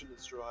than Search and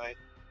Destroy.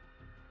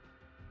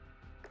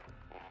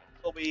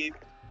 It'll be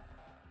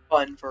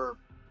fun for...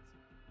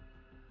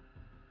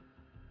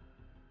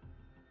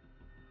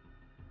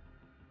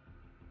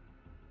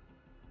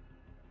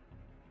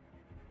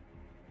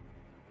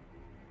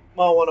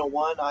 Small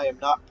 101, I am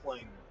not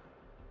playing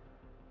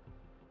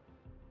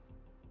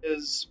with.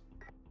 Is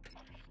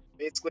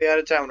basically out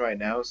of town right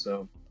now,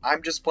 so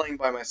I'm just playing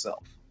by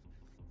myself.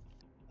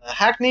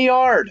 Hackney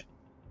Yard!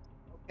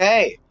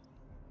 Okay.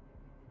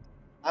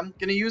 I'm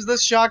gonna use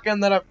this shotgun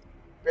that I've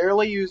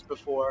barely used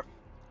before.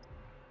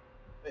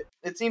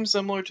 It seems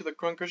similar to the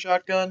Krunker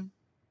shotgun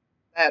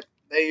that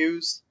they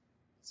use,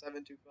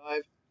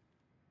 725,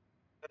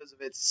 because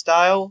of its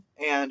style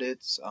and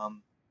its,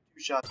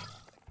 2-shot.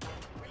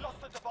 We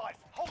lost the device.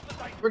 Hold the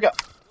data. Here we go.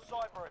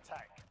 Cyber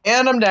attack.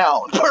 And I'm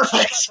down.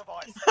 Perfect!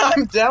 Device.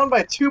 I'm down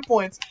by 2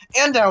 points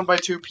and down by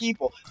 2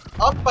 people.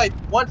 Up by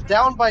 1,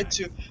 down by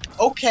 2.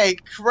 Okay,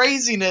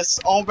 craziness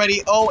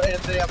already. Oh, and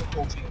they have a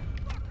full team.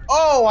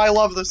 Oh, I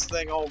love this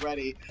thing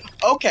already.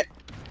 Okay.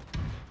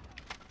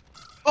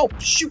 Oh,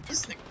 shoot,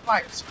 this thing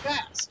fires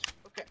fast.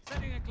 Okay.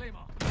 Setting a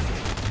claymore.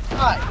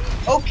 Hi.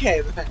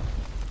 Okay, then.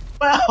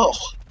 Well.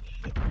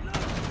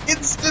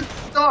 Instant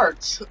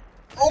start.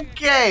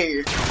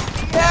 Okay.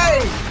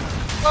 Yay!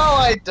 Well,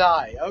 I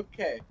die.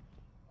 Okay.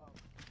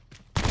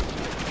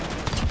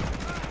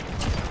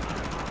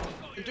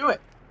 You do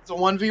it. It's a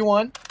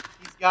 1v1.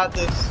 He's got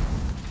this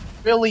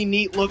really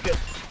neat looking...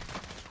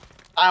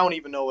 I don't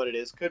even know what it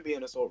is. Could be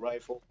an assault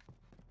rifle.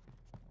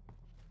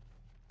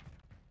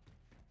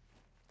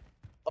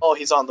 Oh,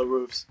 he's on the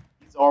roofs.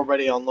 He's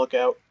already on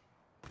lookout.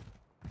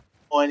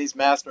 Oh, and he's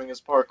mastering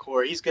his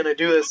parkour. He's gonna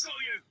do this.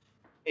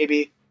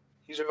 Maybe.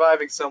 He's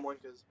reviving someone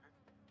because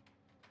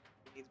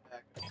he needs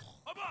backup.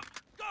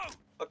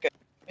 Okay.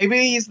 Maybe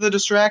he's the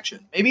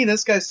distraction. Maybe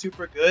this guy's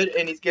super good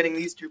and he's getting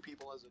these two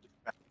people as a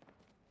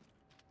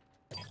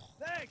distraction.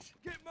 Thanks.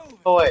 Get moving.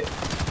 Oh wait.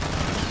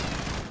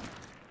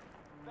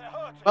 They're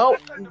hurting. Well,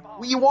 Let's send them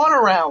home. we won a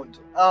round.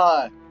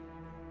 I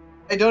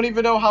don't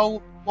even know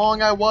how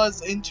long I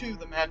was into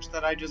the match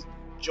that I just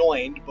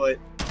joined, but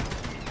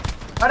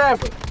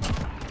whatever. Here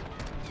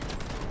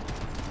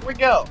we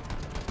go.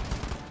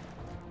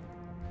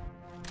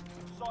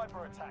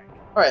 Cyber attack.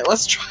 Alright,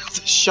 let's try out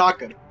the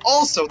shotgun.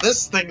 Also,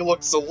 this thing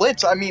looks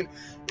lit. I mean,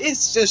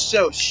 it's just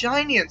so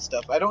shiny and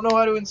stuff. I don't know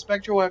how to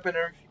inspect your weapon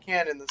or if you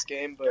can in this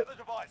game, but Get the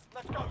device.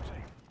 Let's go,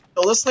 team.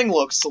 oh, this thing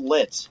looks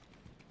lit.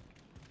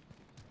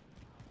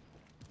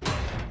 We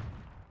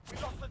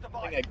lost the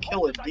device. Thing I'd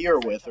kill a deer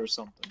with or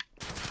something.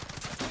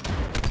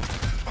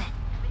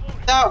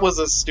 That was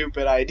a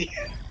stupid idea.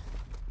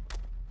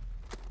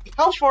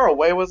 How far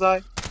away was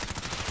I?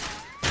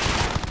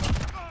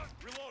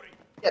 Reloading.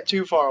 Yeah,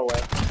 too far away.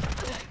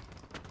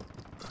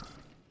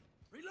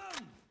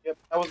 Reload. Yep,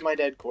 that was my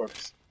dead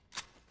corpse.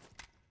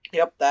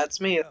 Yep, that's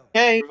me.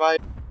 Okay, revive.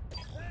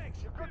 Thanks.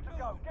 You're good to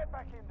go. Get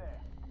back in there.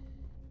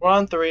 We're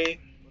on 3.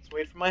 Let's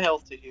wait for my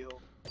health to heal.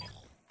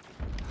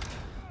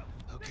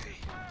 Okay.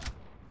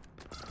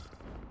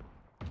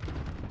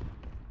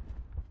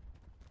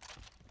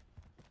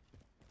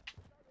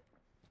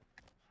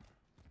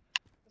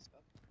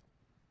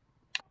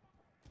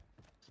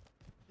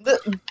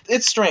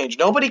 It's strange.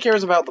 Nobody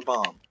cares about the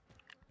bomb.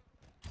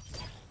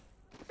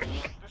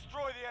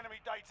 Destroy the enemy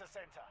data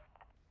center.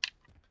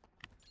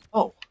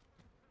 Oh.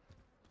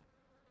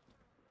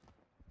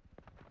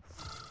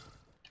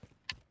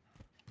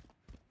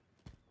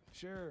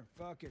 Sure.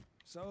 Fuck it.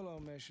 Solo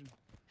mission.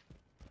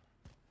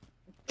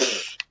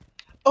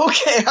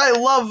 Okay, I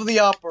love the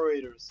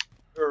operators.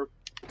 Or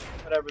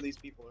whatever these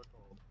people are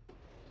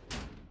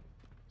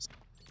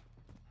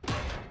called.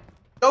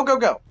 Go, go,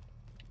 go.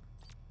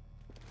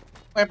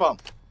 Plant bomb.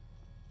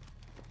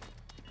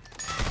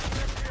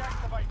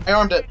 Deactivate. I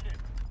armed it.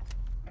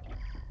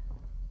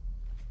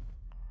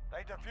 They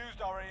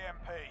defused our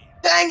EMP.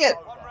 Dang it!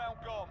 One round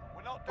gone.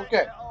 We're not dead Okay.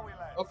 yet, are we,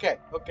 lads? Okay,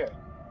 okay.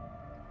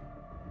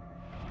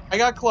 I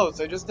got close.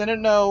 I just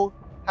didn't know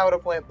how to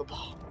plant the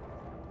bomb.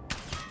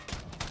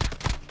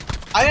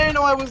 I didn't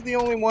know I was the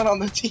only one on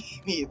the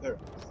team either.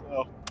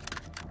 So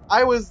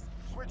I was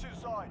Switch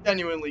inside.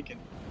 genuinely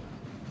confused.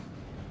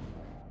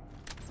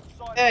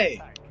 Cyber Hey.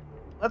 attack.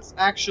 Let's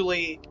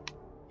actually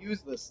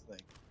use this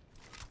thing.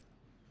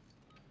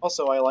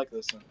 Also, I like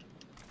this one.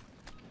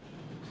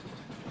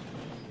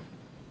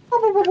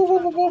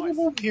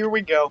 Here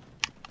we go.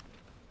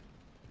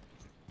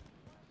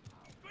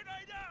 Grenade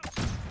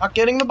out. Not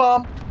getting the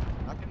bomb.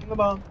 Not getting the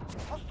bomb.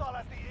 Hostile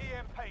has the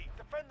EMP.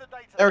 Defend the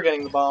data. They're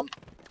getting the bomb.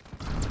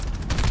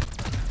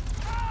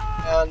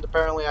 And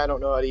apparently I don't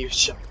know how to use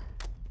shotgun.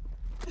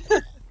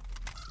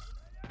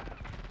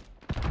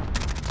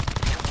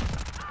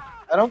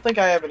 I don't think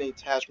I have any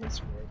attachments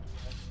for it.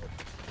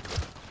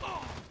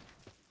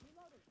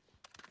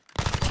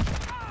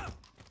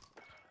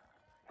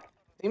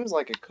 Seems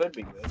like it could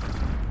be good.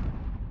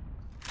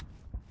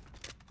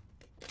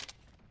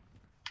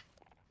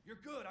 You're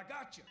good. I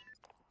got you.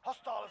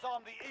 Hostile has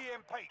armed the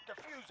EMP.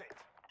 Defuse it.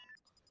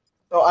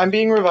 Oh, I'm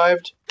being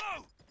revived.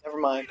 Go. Never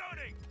mind.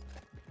 Reloading.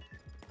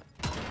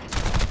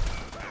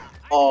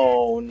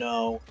 Oh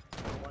no.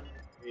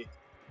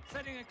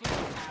 Setting a clear.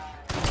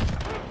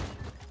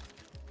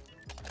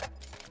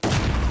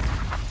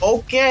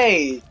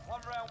 Okay.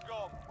 One round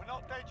gone. We're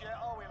not dead yet,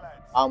 are we,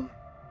 lads?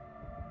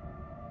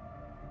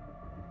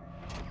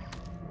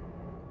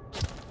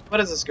 What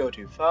does this go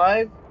to?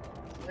 5?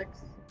 6?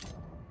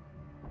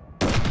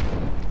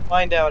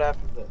 Find out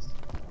after this.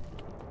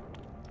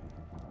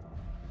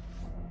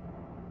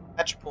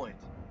 Match point.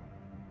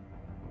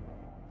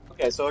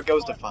 Okay, so it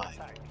goes to 5.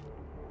 Attack.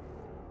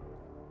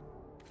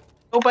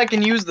 Hope I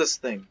can use this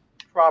thing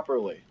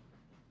properly.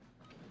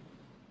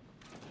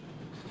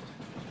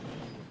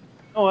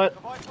 You know what?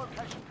 Device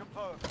location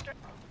confirmed.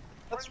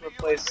 Let's Friendly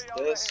replace UAV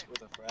on this ahead.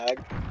 with a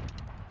frag.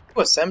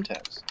 Ooh, a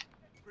Semtex.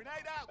 Grenade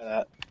out. Try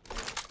that.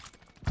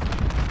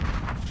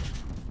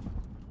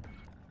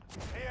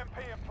 EMP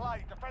in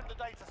play. Defend the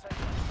data center.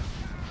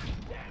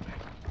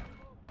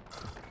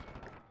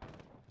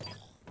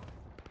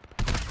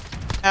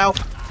 Ow.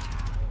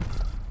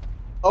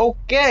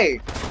 Okay.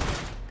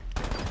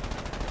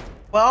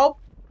 Well,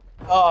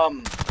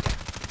 Reloading.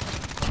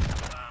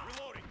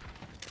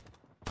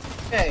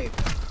 okay.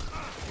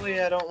 Actually,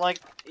 I don't like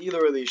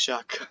either of these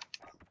shotguns.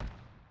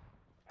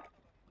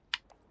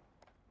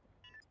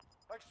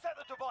 They've set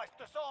the device.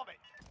 Disarm it.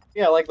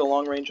 Yeah, I like the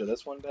long range of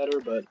this one better,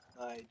 but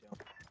I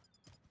don't.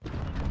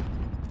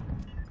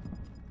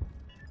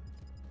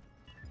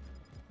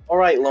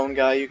 Alright, lone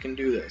guy, you can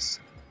do this.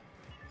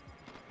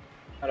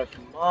 Out of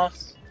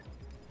moss.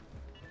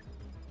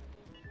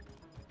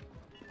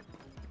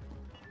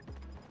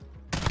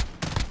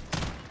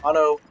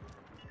 Auto.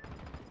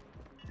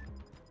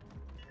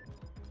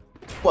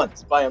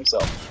 Once, by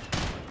himself.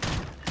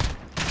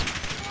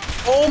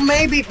 Oh,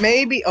 maybe.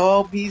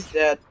 Oh, he's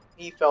dead.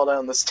 He fell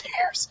down the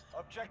stairs.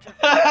 Objective.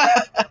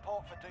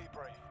 Report for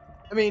debrief.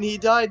 I mean, he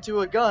died to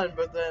a gun,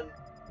 but then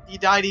he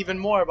died even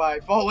more by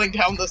falling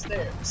down the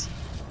stairs.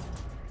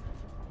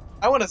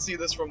 I want to see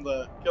this from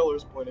the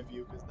killer's point of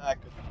view, because that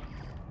could...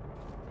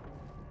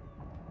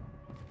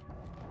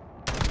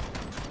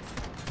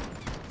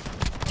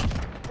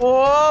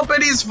 Oh,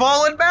 but he's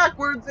falling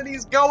backwards and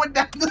he's going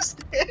down the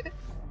stairs.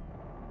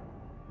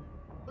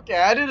 Okay,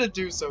 I didn't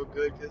do so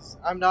good because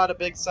I'm not a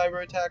big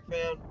Cyber Attack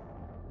fan.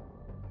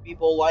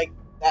 People like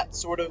that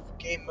sort of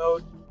game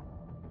mode.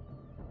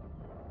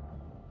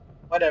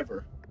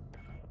 Whatever.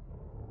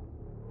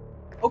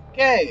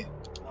 Okay.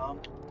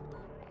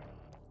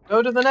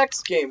 Go to the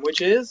next game,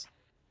 which is...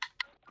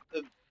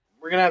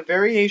 we're going to have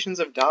variations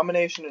of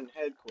Domination and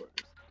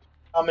Headquarters.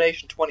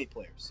 Domination 20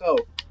 players. So,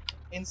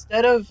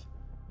 instead of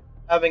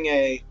having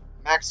a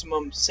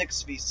maximum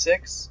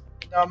 6v6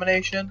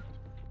 domination,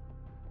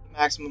 the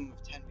maximum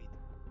of 10v10.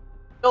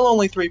 Still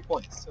only 3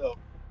 points, so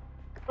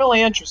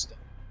really interesting.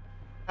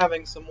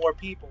 Having some more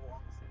people on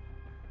this.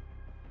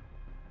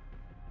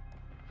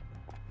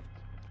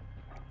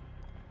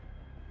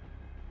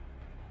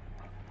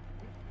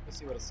 Let's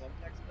see what a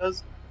Semtex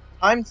does.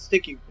 Timed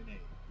sticky grenade.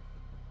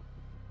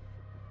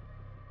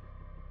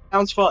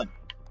 Sounds fun.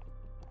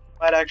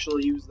 Might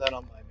actually use that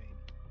on my main.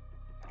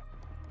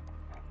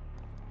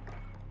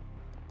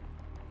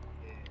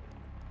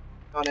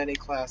 On any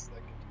class that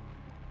can.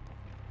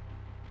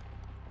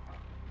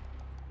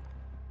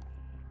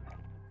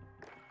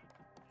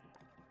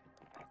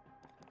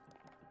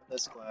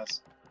 This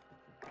class.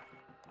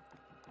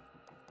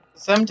 The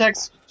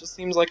Semtex just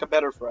seems like a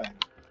better frag.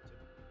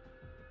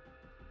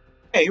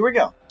 Okay, here we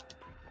go.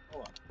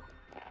 Hold on.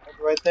 That's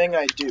the right thing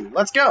I do.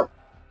 Let's go!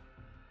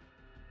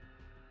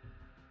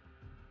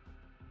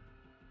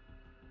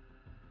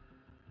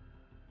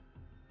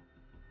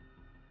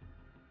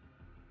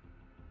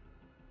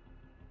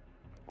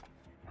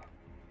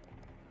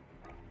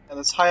 And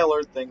this high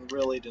alert thing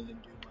really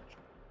didn't do much.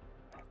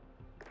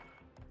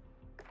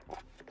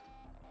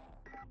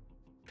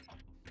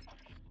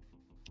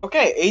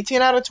 Okay,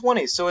 18 out of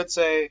 20, so it's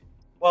a...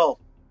 well...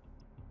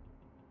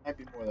 might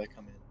be more that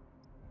come in.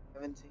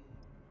 17...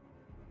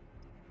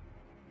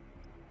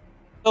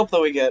 hope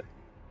that we get...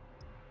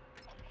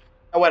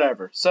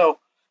 whatever. So,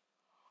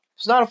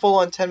 it's not a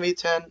full-on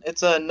 10v10,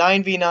 it's a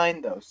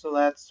 9v9 though, so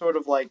that's sort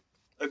of like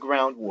a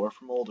ground war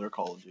from older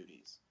Call of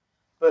Duties.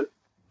 But...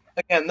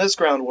 again, this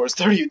ground war is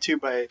 32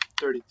 by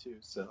 32,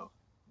 so...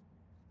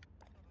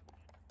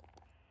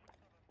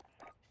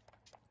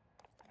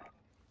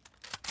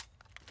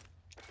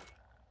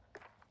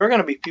 there are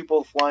gonna be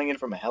people flying in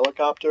from a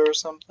helicopter or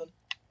something.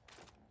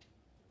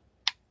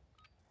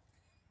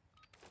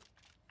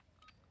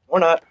 Or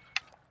not.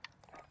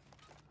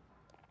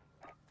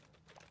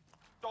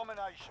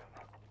 Domination.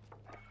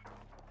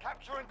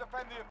 Capture and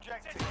defend the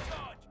objective.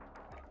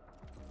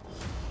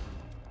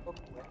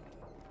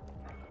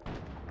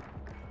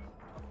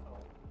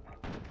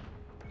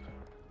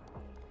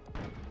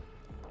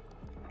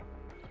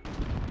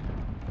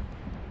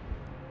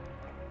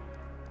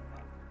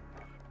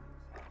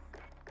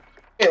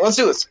 Okay, let's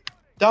do this.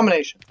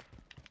 Domination.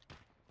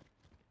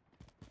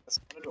 That's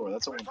not a door,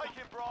 that's a We're window.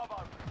 taking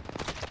Bravo.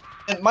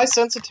 And my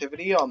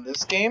sensitivity on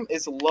this game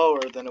is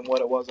lower than what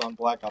it was on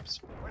Black Ops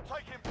 4. We're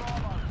taking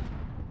Bravo.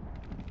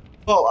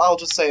 Well, I'll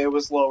just say it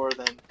was lower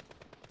than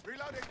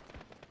Reloading.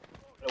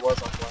 it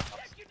was on Black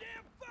Ops.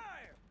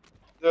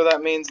 Either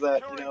that means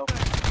that, you know,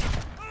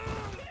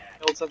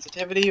 build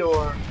sensitivity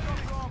or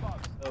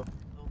a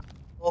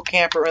little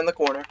camper in the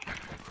corner.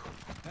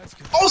 That's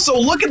good. Also,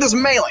 look at this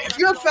melee! If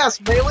you have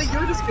fast melee,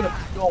 you're just gonna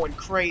be going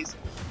crazy.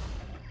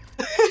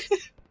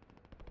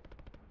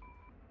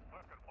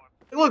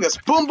 Look at this.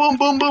 Boom, boom,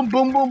 boom, boom,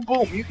 boom, boom,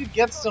 boom. You could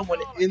get someone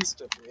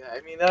instantly.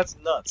 I mean, that's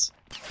nuts.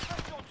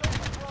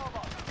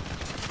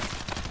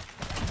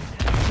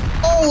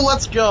 Oh,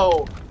 let's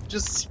go!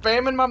 Just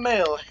spamming my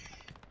melee.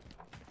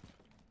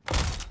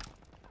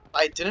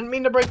 I didn't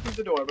mean to break through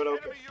the door, but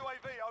okay. Enemy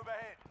UAV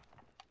overhead.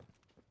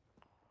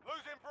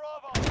 Losing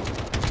Bravo.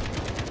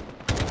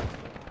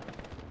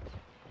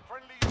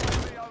 Friendly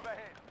UAV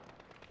overhead.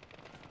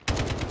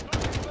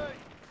 Losing B.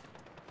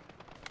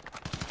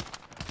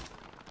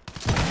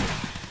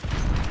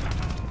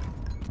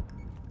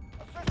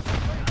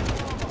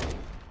 Bravo.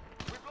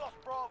 We've lost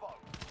Bravo.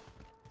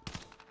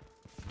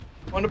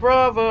 On to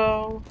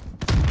Bravo!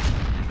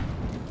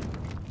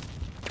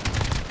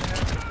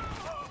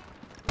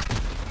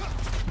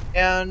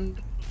 And...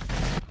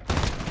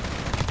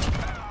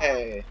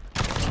 hey.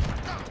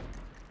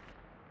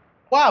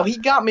 Wow, he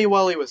got me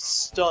while he was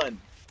stunned.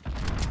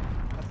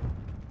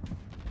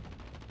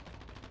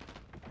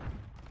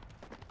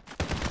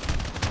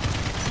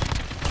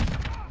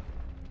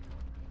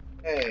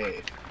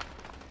 Hey.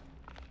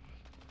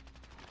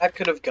 That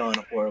could have gone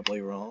horribly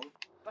wrong.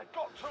 They've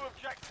got 2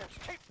 objectives.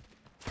 Keep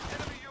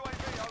enemy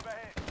UAV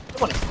overhead.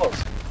 Someone is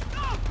close.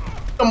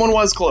 Someone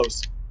was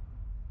close.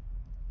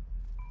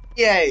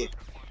 Yay.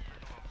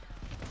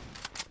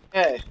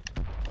 Yay.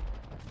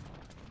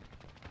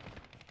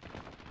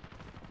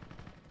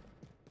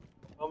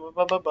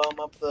 Bum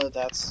up the,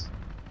 that's...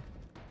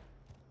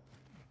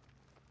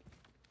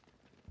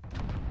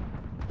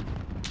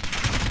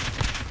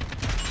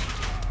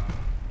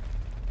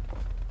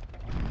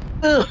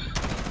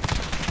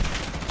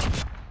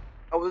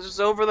 was just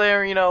over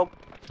there, you know.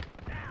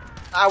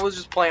 I was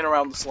just playing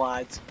around the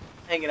slides,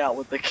 hanging out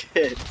with the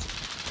kids.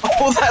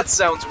 Oh, that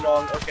sounds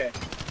wrong. Okay.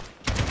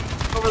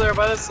 Over there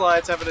by the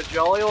slides, having a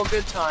jolly old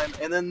good time,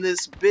 and then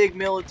this big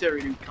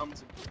military dude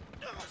comes in.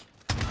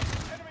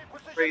 Enemy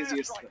precision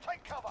Craziest airstrike. thing.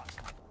 Take cover.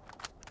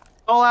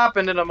 It all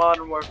happened in a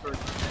Modern Warfare.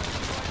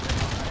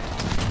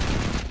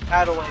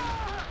 Battling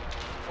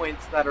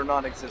points that are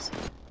non-existent.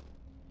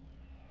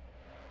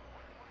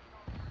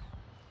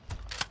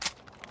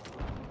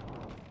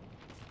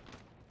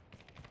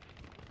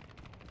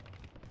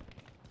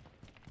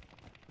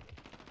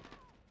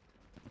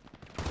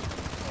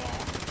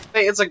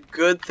 Hey, it's a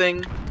good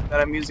thing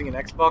that I'm using an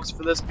Xbox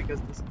for this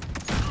because this.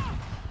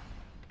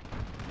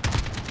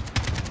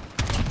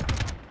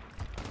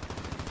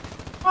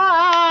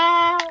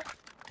 Ah!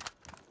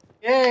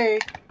 Yay!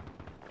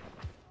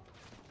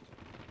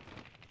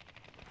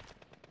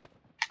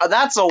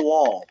 That's a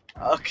wall.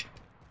 Okay.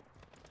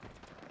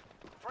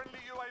 Friendly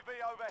UAV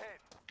overhead.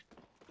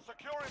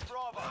 Securing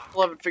Bravo.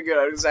 Still haven't figured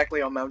out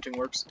exactly how mounting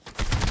works.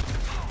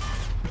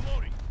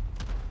 Reloading.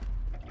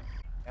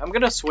 I'm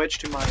gonna switch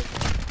to my.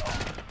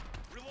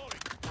 Reloading.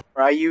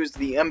 Or I use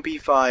the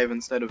MP5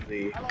 instead of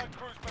the. Allied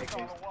cruise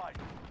missile Okay. away.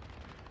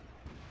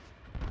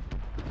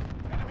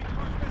 Enemy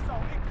cruise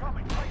missile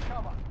incoming. Take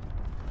cover.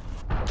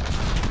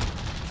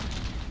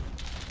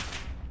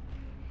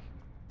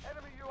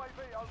 Enemy UAV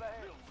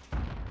overhead.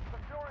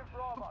 Securing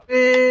Bravo.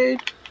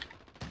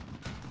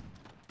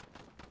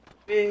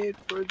 Bid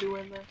for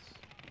doing this.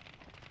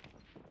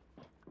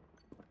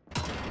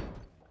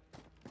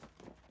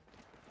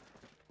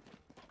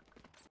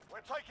 We're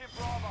taking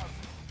Bravo.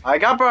 I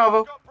got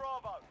Bravo. Got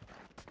Bravo.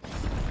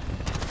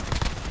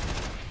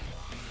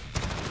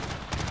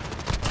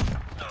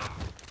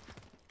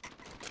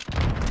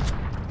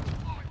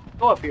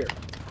 Go up here.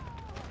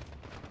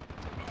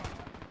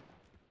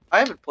 I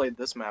haven't played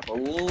this map a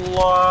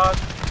lot.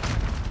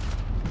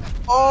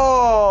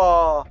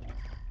 Oh!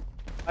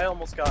 I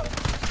almost got him.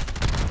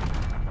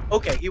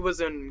 Okay, he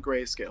was in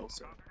grayscale,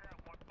 so.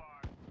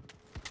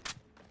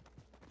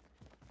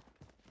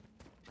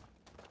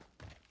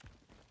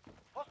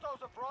 Hostiles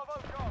at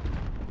Bravo. Go.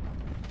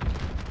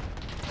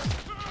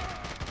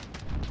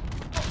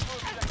 Got two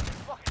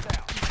objectives. Lock it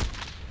down.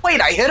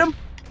 Wait, I hit him?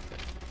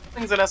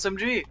 Thing's an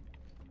SMG.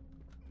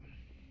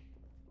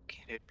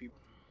 Can't hit people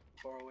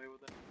far away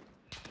with it.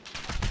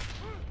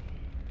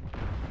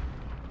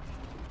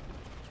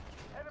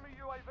 Enemy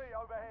UAV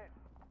overhead.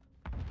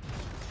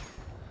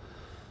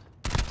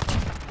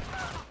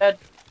 Dead.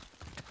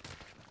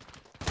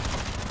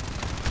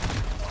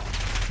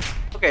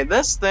 Okay,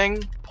 this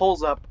thing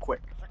pulls up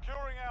quick.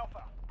 Securing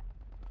Alpha.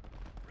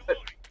 But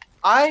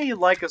I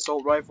like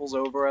assault rifles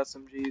over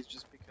SMGs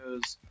just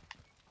because.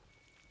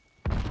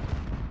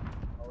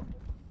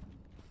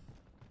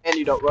 And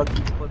you don't run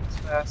these clips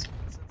fast,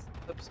 since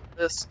the clips of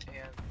this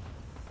and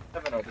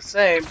 7 are the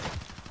same.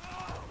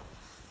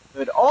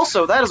 But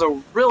also, that is a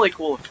really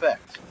cool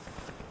effect.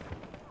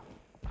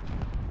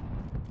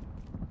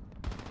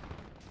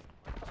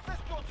 Assist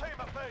your team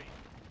at B.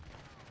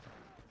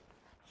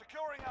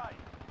 Securing A.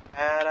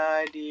 Bad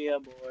idea,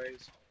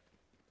 boys.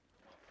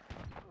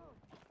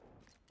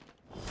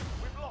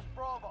 We've lost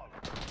Bravo.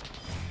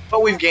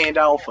 But we've gained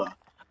Alpha.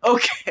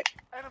 Okay.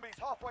 Enemies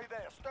halfway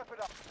there. Step it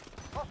up.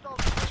 Hostiles.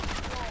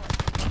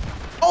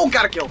 Oh,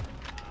 got a kill.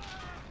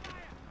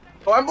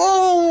 So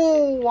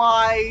oh,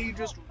 I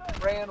just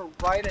ran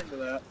right into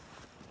that.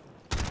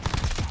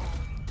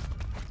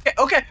 Okay,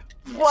 okay.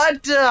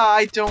 What?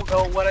 I don't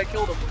know what I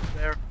killed him with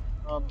there.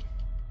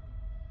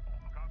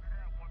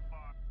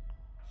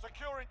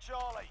 Securing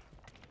Charlie.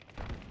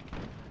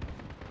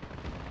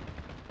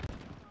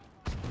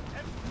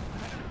 Enemy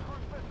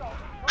cruise missile.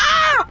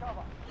 Ah!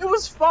 Cover. It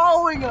was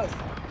following us.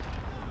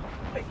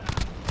 Wait,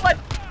 what?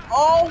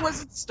 Oh,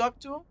 was it stuck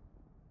to him?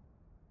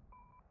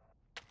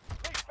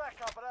 Need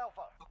backup at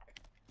Alpha.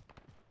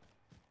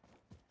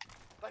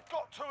 They've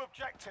got two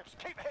objectives.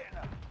 Keep hitting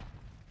them.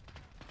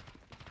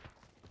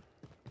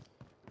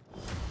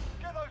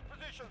 Get those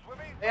positions. We're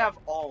being They have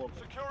all of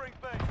them. securing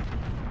B.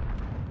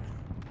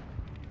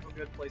 No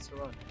good place to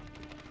run.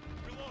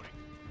 Reloading.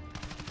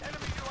 Enemy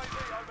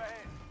UAV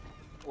overhead.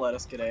 Let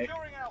us get A.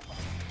 Securing Alpha.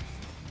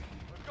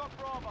 We've got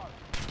Bravo.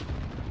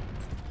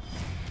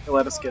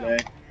 Let us get A.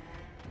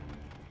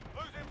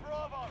 Losing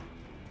Bravo.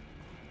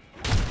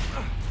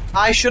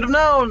 I should have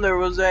known there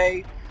was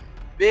a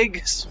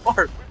big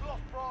smart. We've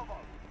lost Bravo.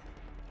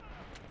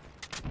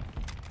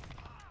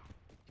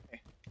 Okay.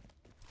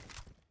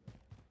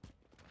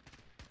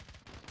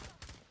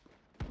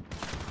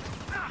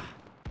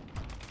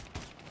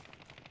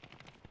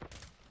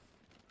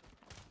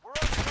 We're on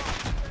target.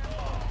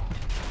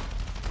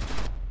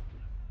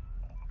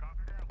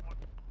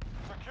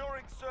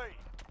 Securing C.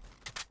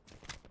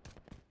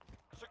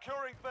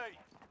 Securing B.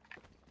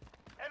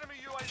 Enemy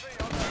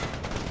UAV on there.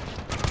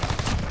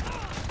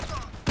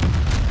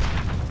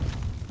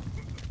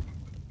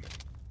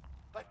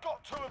 They've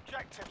got two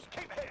objectives.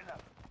 Keep hitting them.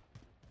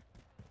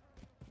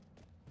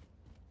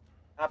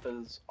 Map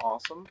is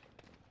awesome.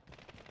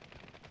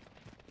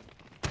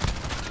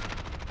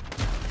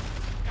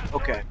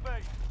 Okay.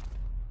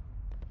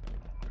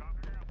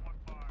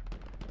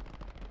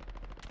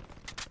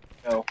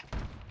 No.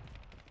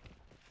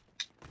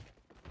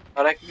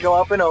 But I can go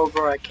up and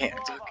over, I can't.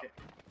 Okay.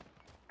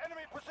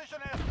 Enemy precision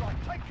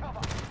airstrike. Take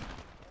cover.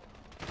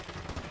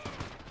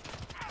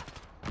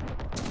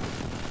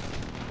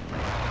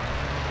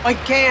 I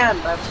can!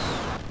 That's...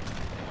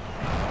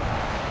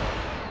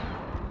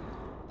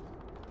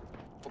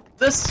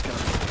 This is gonna...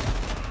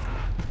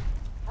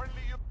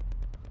 Friendly.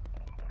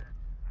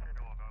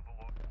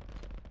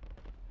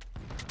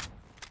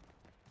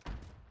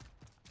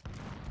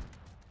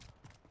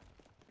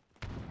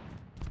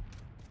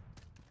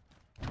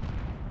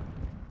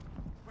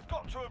 We've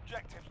got 2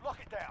 objectives. Lock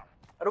it down.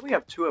 How do we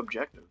have 2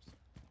 objectives?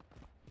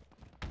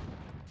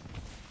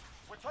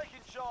 We're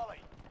taking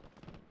Charlie.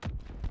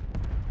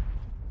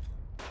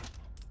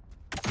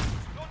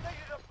 You're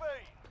needed at B.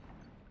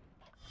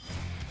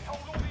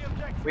 Hold all the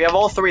objectives. We have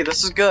all 3,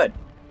 this is good.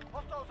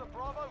 Hostiles at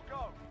Bravo,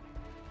 go.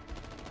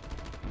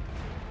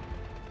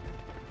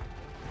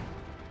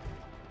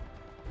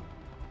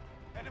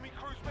 Enemy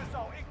cruise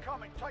missile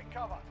incoming. Take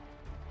cover.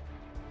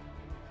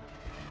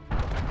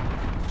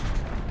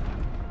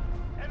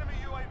 Enemy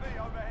UAV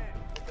overhead.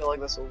 I feel like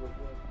this will look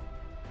good.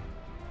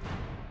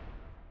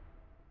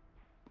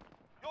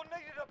 You're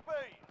needed at B.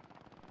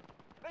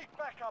 Need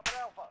backup at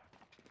Alpha.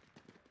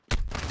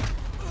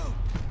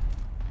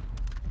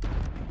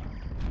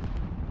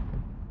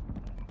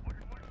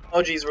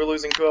 Oh geez, we're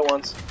losing 2 at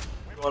once.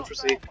 We've One for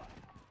lost C. Alpha.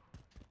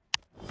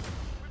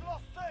 We've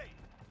lost C.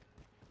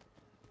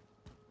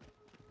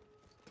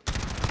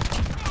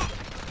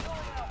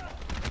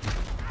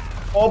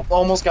 Oh,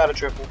 almost got a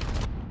triple.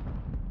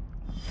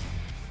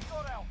 We've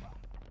got Alpha.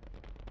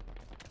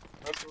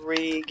 Let's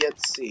re-get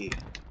C.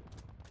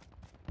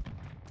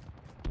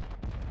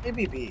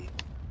 Maybe B.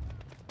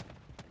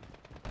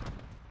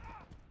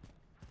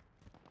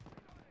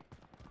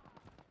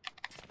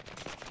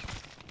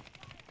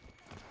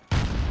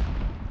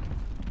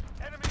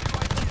 Enemy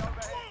UAV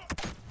overhead.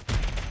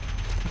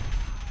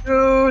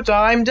 Shoot,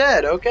 I'm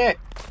dead, okay.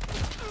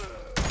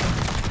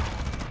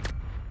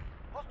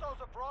 Hostiles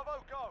at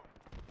Bravo, go.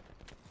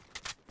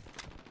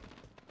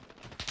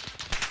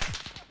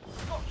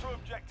 We've got 2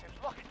 objectives.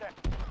 Lock it down.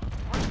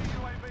 Friendly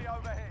UAV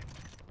overhead.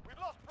 We've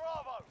lost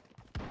Bravo.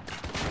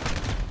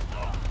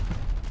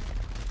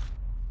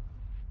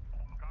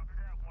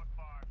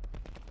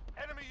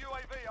 Enemy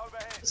UAV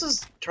overhead. This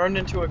has turned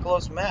into a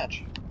close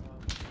match.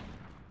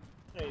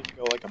 I need to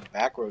go like a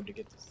back road to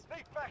get this.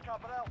 Need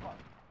backup at Alpha.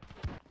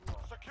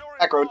 Securing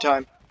Back road Bravo.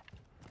 time.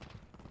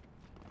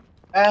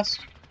 Fast.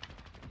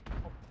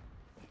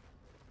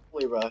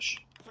 Fully rush.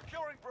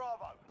 Securing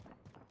Bravo.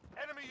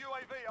 Enemy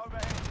UAV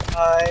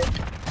overhead.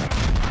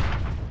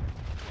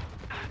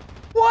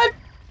 What?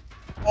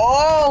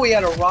 Oh, we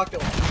had a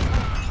rocket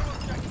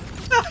launcher.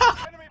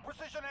 Enemy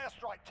precision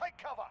airstrike. Take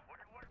cover.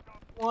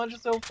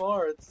 Launched so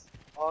far, it's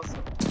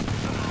awesome.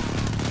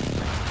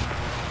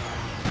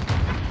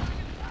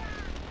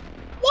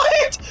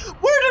 What?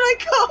 Where did I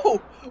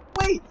go?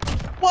 Wait.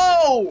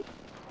 Whoa.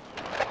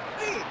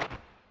 Wait.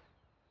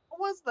 What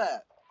was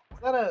that?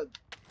 Is that a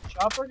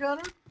chopper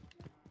gunner?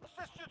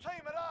 Assist your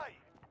team at A.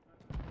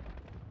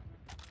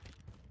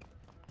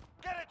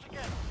 Get it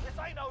together. This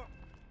ain't no.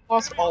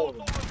 Lost Enemy all of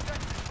holds them.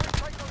 objectives. We'll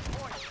take those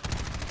points.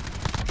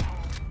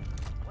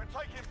 We're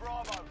taking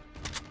Bravo.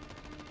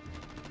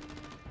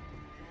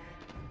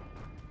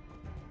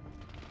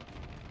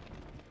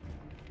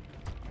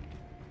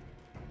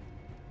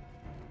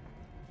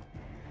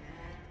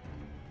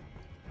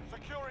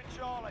 Securing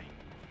Charlie.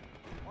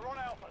 We're on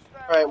Alpha.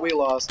 Stand Alright, by. we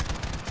lost.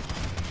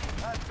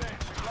 That's it.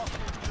 We've lost the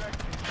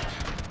objective.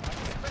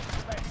 That's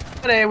the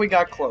best. Today we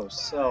got close,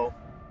 so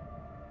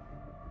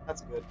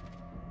that's good.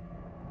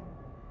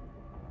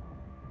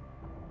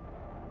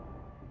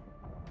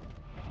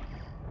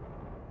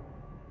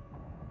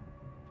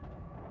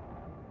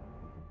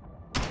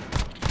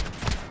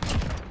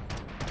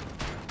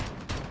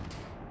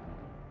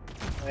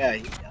 Oh yeah,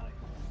 he died.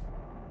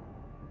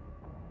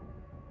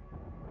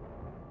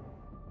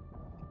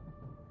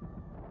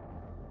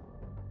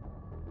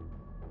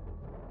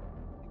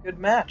 Good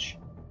match.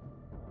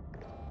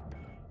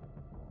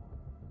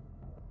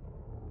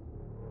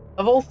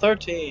 Level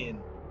 13.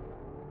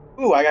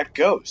 Ooh, I got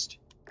Ghost.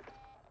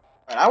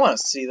 Alright, I want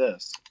to see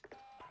this.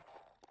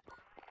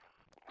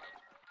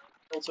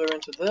 Filter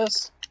into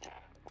this.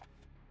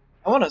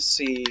 I want to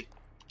see...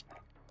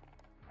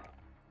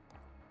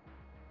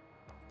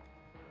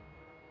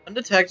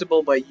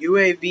 Undetectable by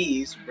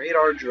UAVs,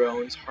 radar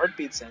drones,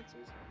 heartbeat sensors,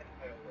 and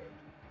high alert.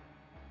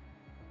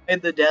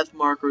 And the death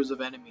markers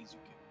of enemies you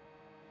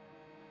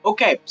kill.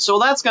 Okay, so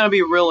that's gonna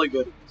be really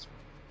good at this one.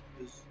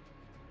 Because,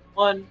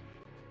 one,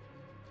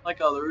 like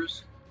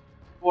others,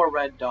 4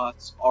 red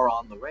dots are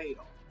on the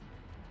radar.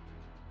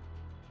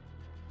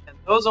 And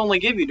those only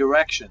give you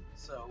direction,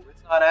 so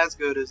it's not as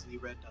good as the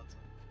red dots.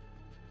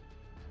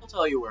 I'll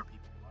tell you where people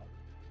are.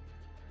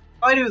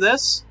 If I do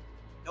this,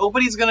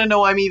 nobody's gonna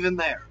know I'm even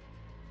there.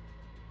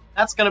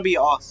 That's gonna be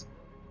awesome.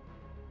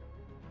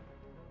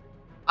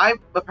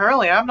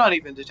 Apparently I'm not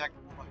even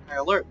detectable by high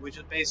alert, which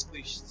it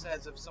basically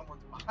says if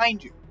someone's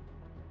behind you.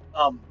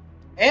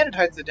 And it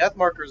hides the death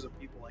markers of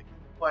people like you.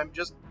 So I'm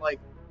just like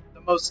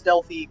the most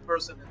stealthy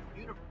person in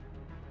the universe.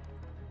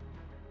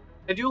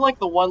 I do like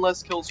the one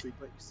less kill streak,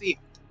 but you see,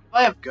 if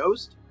I have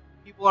Ghost,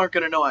 people aren't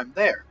gonna know I'm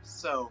there,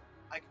 so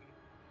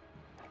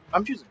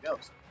I'm choosing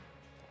Ghost.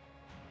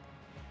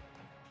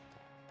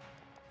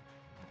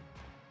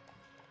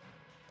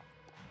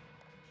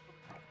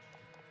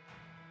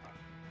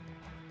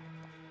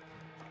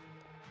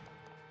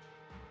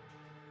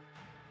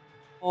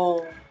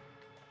 Oh.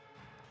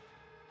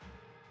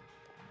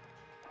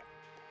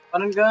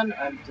 Fun and gun,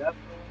 I'm definitely.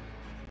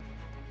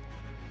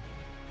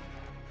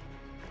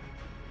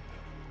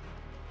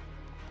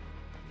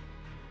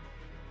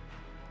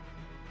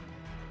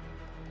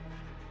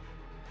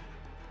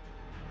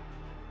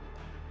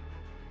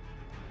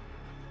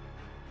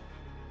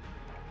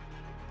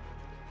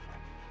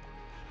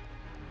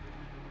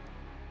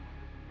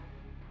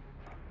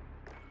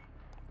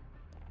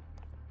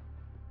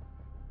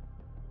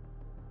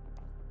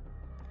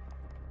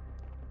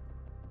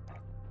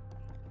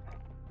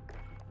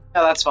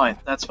 Yeah, that's fine.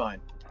 That's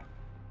fine.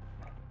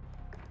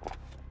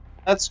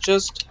 Let's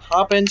just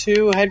hop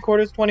into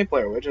Headquarters 20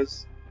 player, which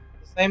is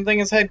the same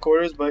thing as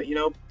Headquarters, but, you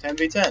know,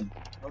 10v10.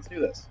 Let's do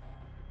this.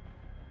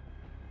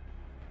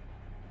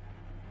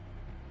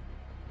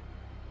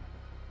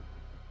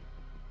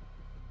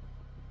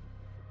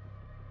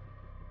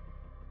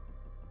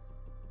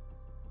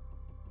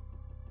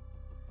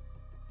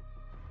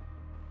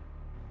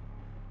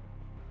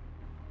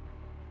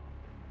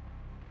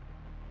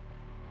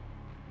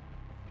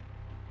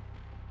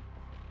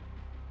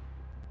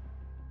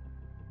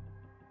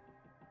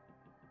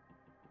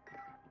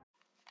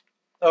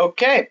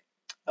 Okay.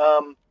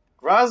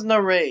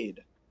 Grozna Raid.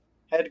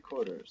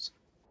 Headquarters.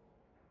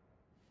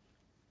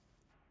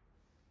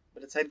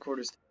 But it's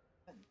Headquarters.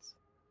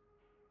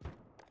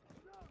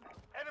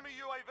 Enemy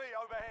UAV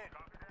overhead.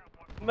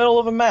 Middle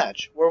of a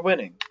match. We're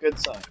winning. Good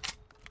sign.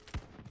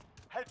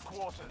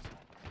 Headquarters.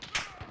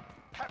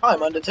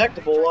 I'm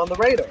undetectable on the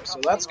radar,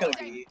 so that's going to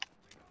be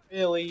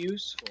really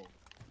useful.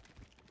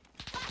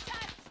 HQ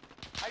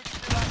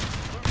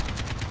active.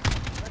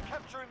 They're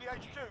capturing the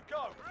HQ.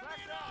 Go.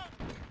 HQ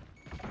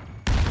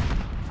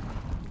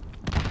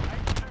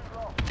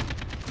locked.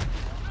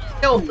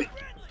 Killed me.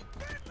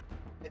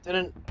 It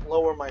didn't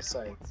lower my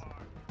sights.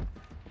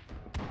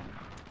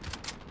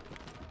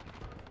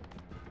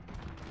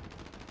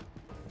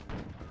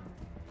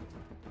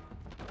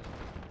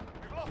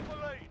 We've lost the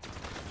lead.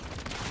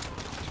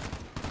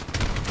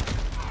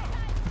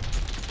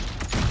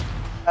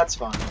 That's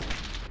fine.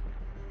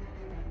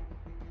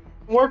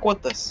 Work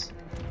with this.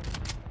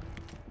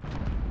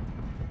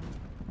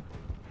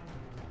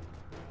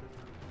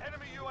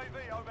 Enemy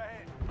UAV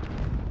overhead.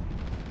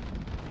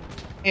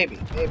 Maybe.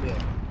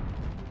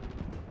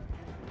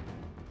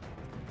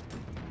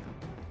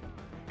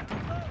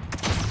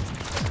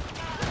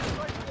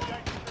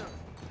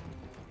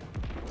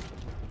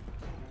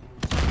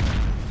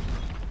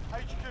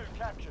 HQ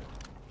captured.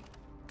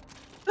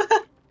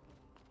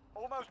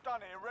 Almost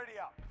done here. Ready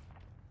up.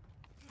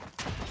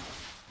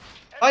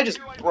 I just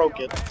broke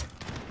it.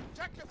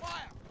 Check your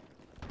fire!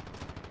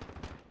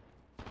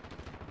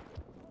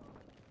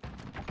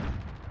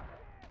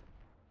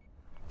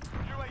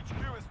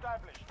 UHQ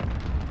established.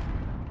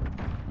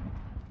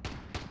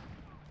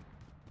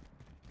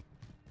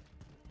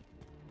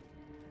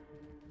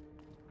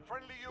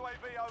 Friendly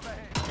UAV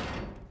overhead.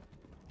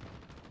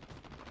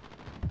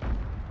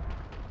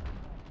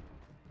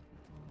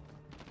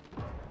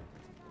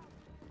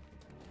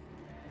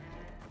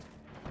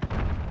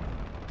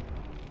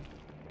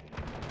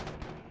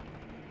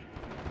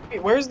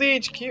 Wait, where's the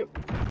HQ?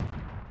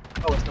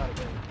 Oh, it's not a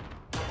building.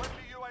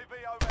 Friendly UAV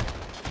overhead.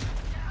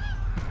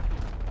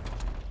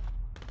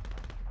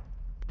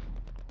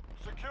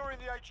 Securing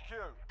the HQ.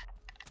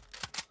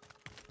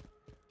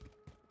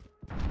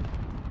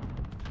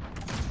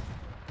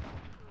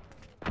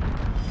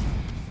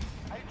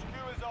 HQ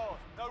is ours.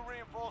 No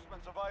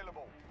reinforcements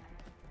available.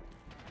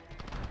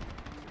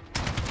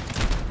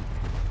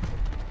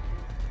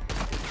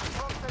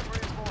 Can't send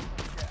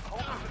reinforcements yet.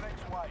 Hold on the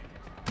next wave.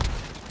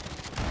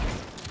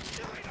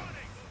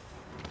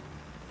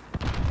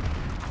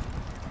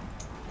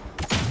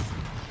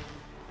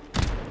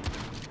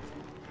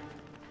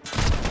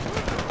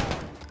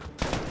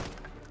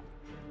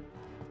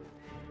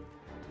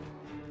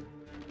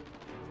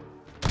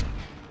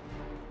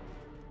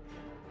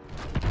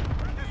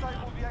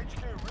 Disable the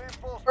HQ.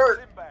 Reinforcements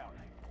inbound.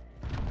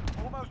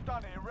 Almost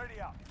done here. Ready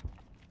up.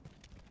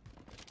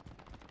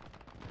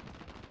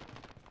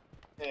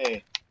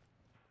 Hey.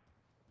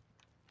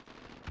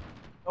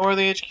 Know where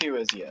the HQ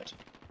is yet.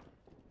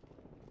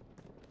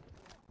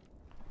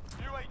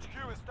 New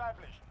HQ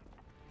established.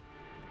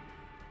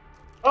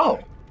 Oh!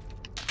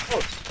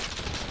 Close.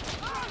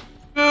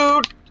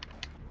 Dude!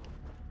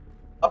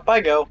 Up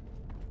I go.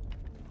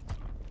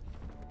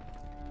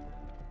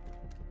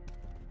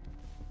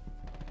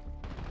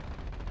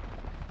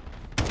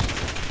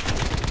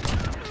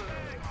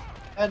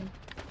 Head.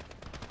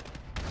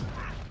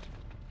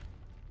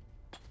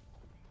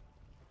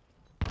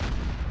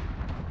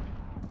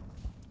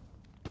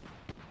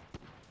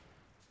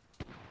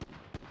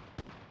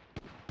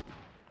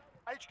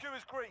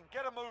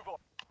 a move on.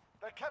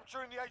 They're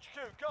capturing the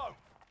HQ. Go.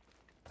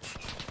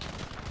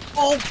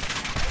 Oh,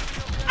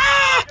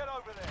 Get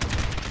over there.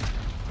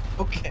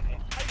 okay.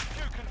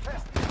 HQ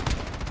contested.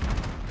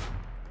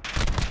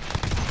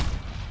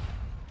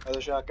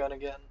 Another shotgun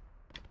again.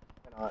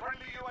 Why not?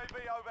 Friendly UAV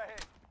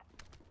overhead.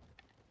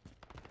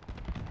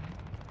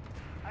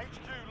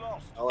 HQ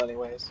lost. Well,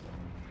 anyways.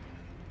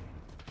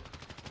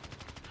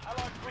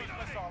 Allied cruise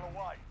missile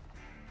away.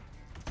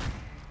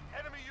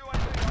 Enemy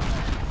UAV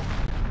overhead.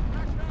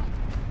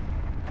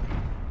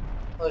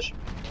 Let's-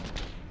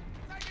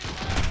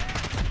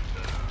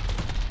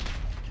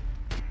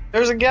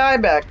 There's a guy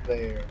back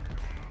there.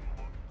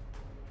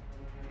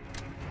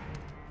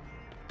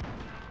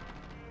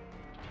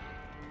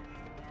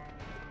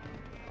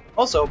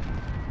 Also,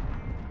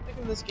 I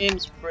think this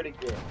game's pretty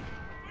good.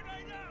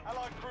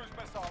 Allied cruise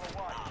missile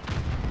away.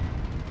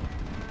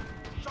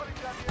 Shutting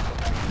down the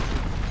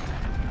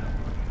information.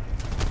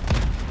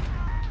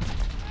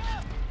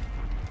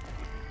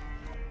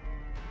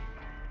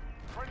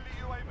 Friendly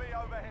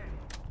UAV overhead.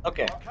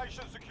 Okay.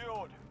 Location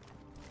secured.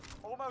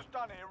 Almost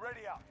done here.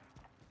 Ready up.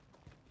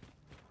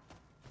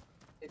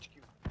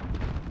 HQ.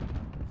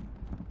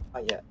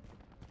 Not yet.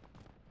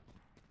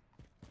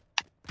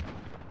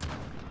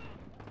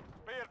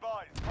 Be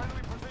advised.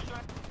 Friendly precision.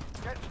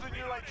 Get to the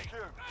new HQ.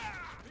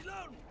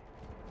 Reload!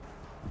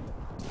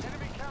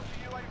 Enemy counter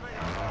UAV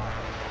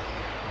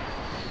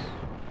online.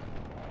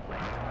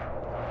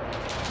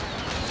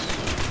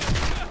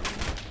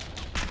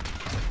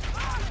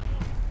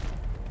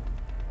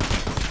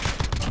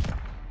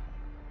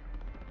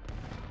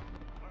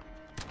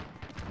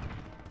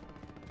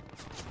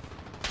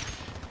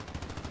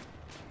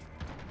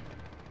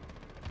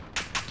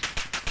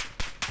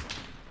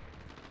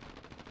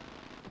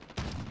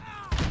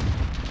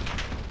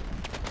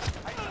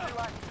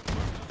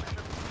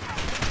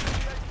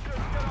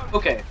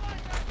 Okay.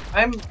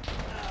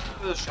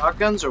 The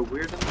shotguns are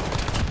weird in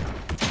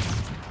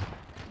this.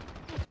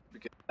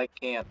 Because I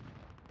can't.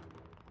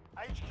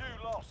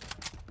 HQ lost.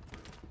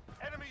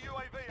 Enemy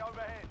UAV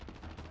overhead.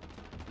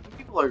 Some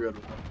people are good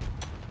with them.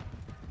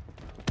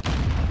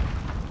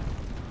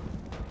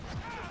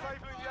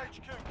 Disabling the HQ.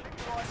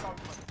 Keep your eyes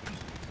open.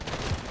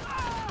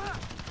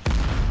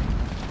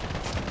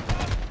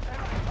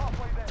 Enemy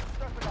halfway there.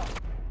 Step it up.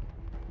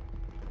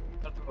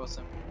 That's the most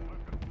simple.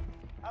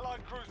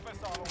 Allied cruise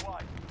missile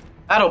away.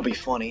 That'll be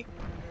funny.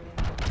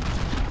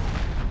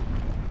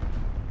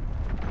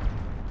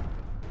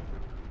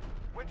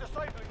 We're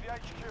disabling the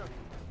HQ.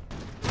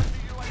 Friendly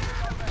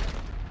UAV overhead.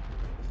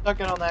 Stuck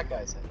it on that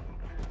guy's head.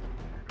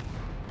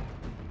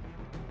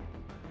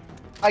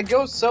 I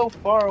go so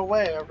far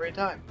away every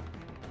time.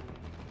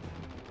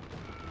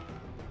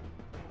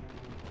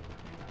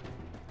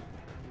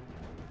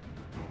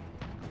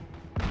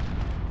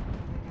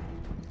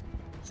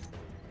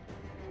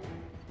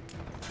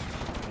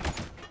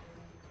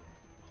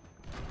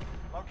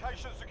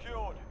 Location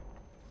secured.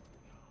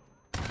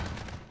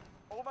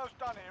 Almost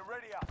done here.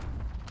 Ready up.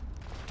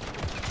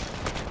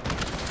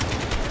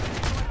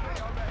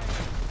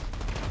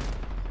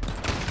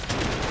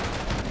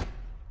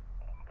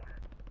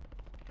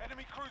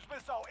 Enemy cruise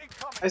missile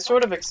incoming. I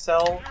sort of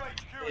excel New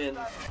HQ in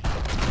established.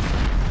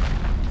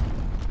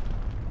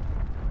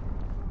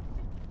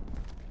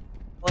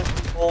 telling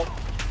people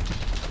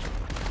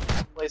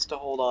place to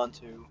hold on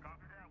to.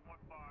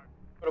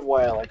 Sort of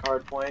why I like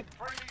Hardpoint.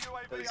 Friendly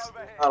UAV There's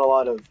overhead. not a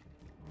lot of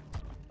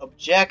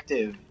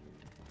objective.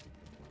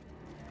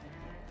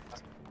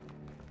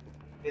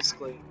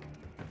 Basically,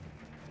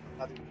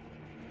 nothing.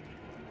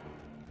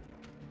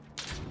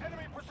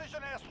 Enemy precision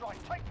airstrike.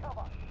 Take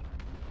cover.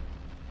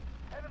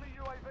 Enemy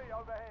UAV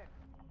overhead.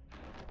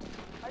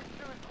 HQ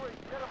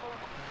increased. Get a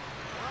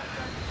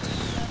move.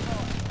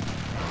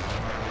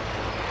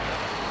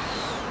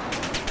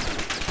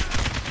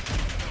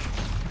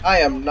 I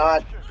am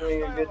not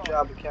doing a good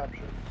job of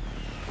capturing.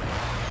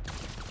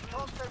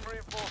 Can't send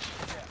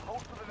reinforcements yet.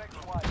 Hold for the next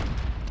wave.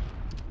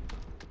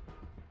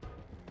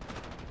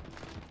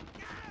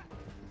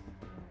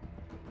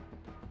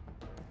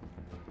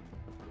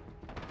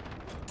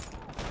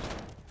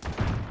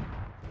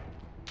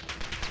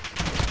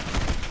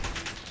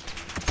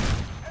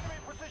 Enemy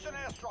precision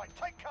airstrike.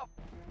 Take cover.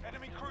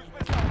 Enemy cruise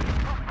missile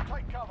incoming.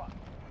 Take cover.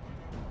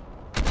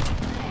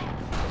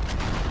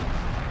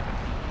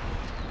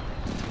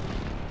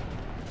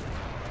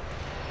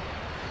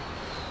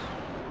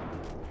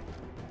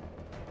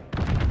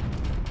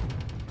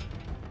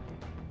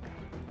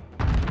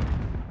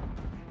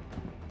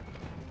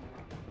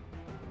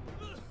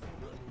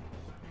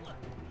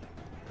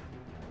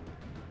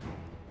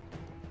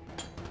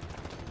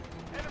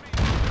 Enemy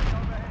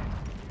UAV overhead.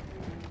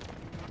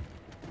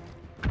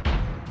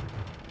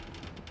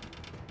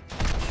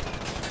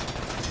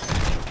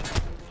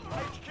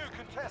 HQ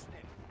contested.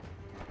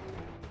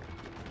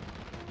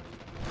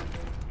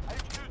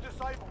 HQ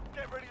disabled.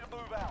 Get ready to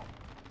move out.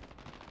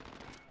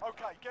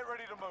 Okay, get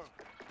ready to move.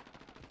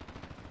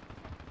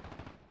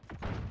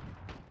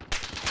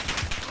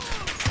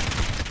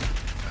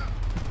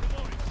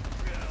 Reloading!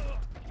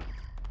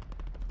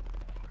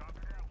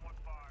 Copy that, 1-5.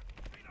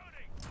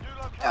 Reloading!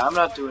 Yeah, I'm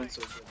not doing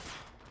so good.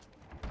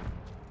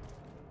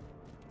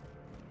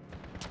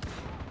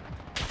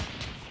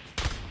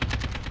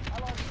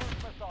 Allied cruise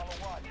missile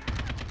away.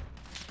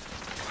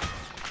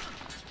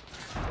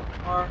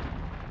 Or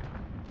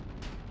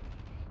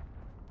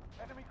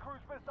Enemy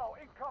cruise missile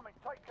incoming.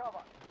 Take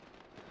cover.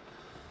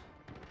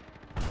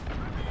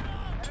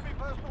 Enemy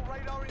personal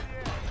radar in the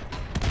air.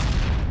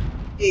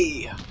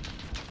 yeah.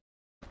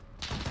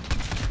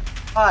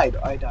 Hide,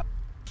 I died.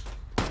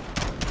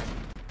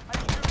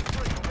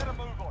 HQ-3, get a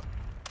move on.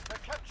 They're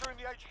capturing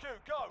the HQ.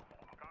 Go.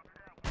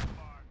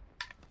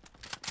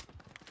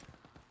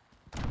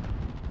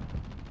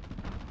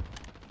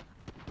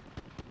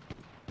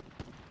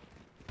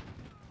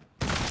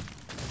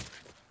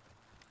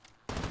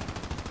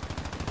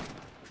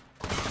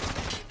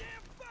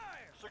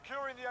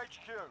 Securing the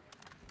HQ.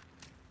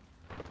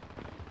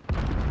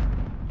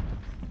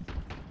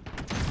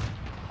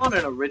 On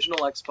an original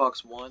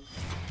Xbox One.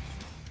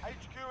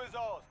 HQ is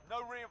ours.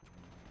 No reinforcement.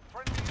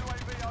 Friendly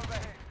UAV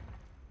overhead.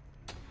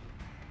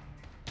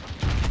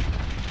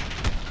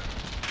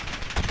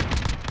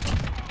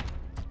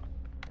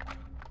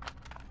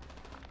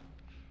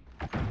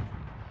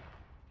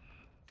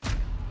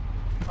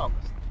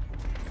 Promise.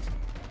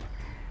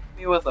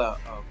 Me with a.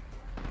 Oh.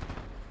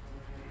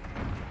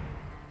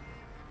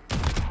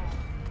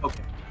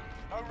 Okay.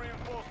 No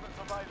reinforcements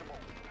available.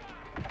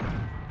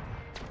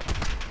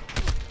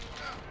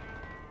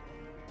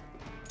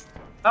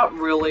 Not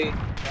really.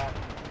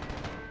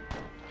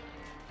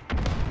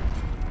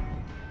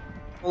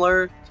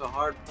 Similar to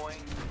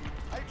Hardpoint.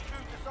 HQ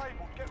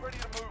disabled. Get ready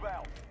to move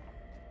out.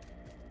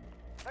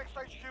 Next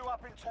HQ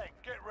up in 10.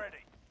 Get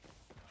ready.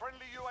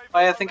 Friendly UAV.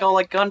 I think I'll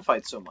like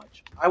gunfights so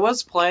much. I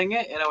was playing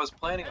it, and I was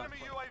planning on Enemy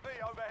playing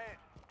UAV overhead.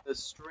 this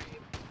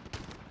stream.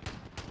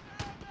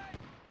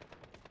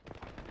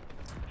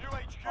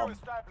 UHQ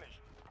established.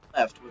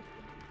 Left with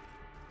Enemy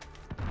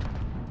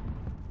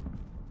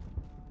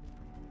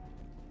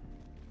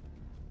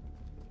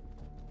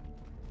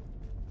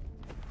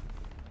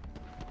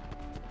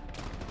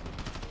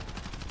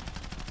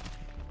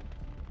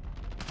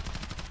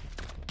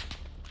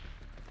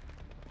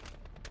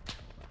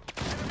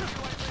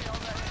UAV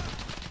overhead.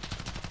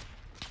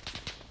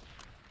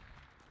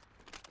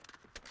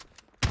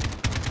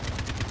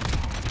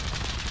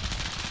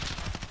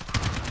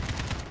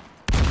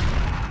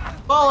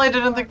 Well, I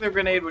didn't think the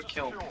grenade would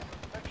kill me.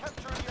 They're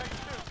capturing the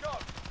HQ. Go.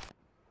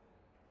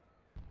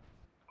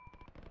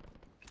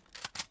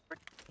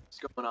 What's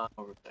going on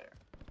over there?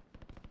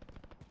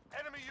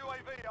 Enemy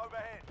UAV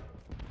overhead.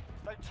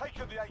 They've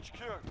taken the HQ.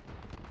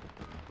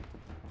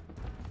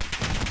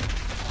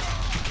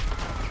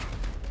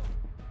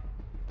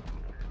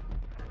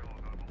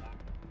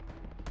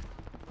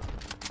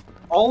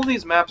 All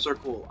these maps are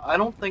cool. I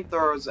don't think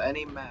there is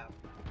any map.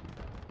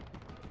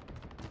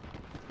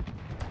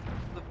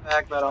 The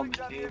fact that on the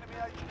Shutting cave. down the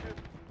enemy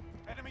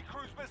HQ. Enemy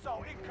cruise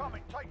missile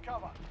incoming. Take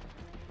cover.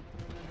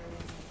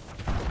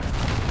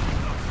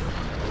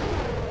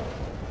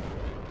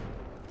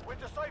 We're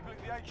disabling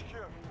the HQ.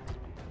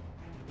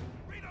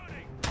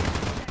 Reloading.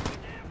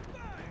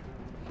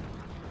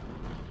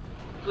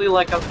 Really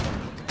like a.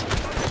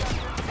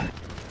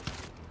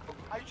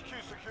 HQ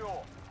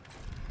secure.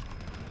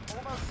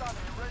 Almost done.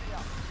 You're ready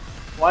up.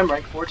 Well, I'm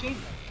rank 14.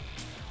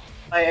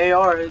 My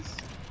AR is.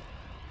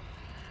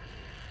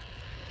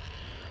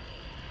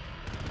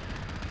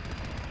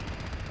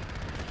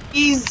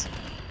 He's.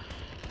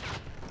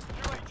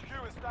 UHQ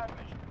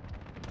established.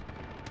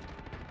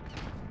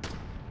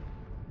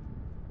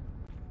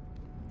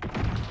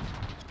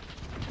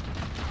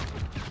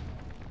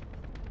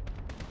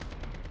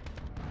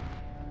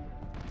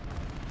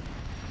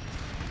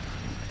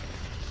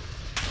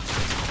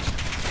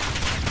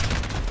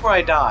 Before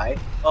I die,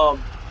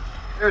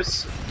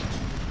 there's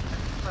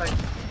like,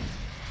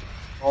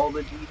 all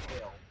the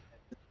detail.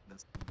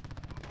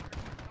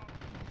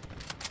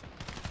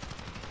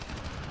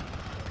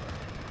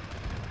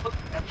 Look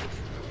at this.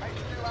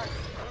 HQ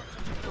active. Move to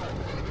secure.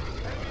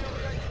 Enemy on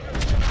the HQ.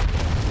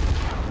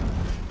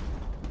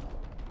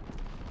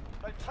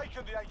 They've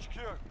taken the HQ.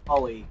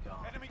 Polygon.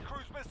 Enemy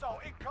cruise missile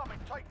incoming.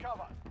 Take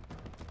cover.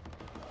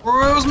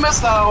 Cruise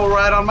missile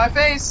right on my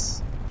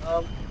face.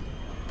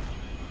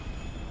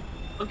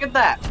 Look at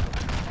that. Enemy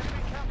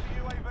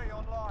counter UAV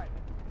online.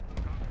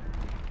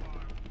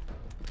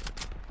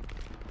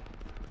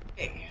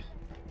 Hey.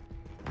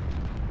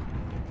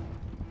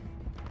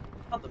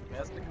 Not the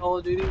best at Call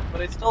of Duty,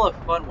 but I still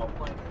have fun while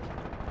playing.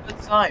 Good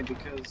sign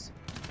because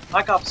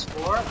Black Ops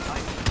 4,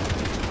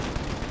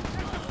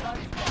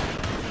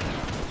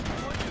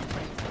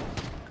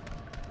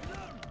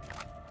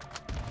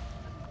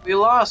 we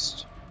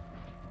lost.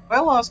 I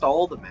lost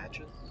all the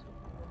matches.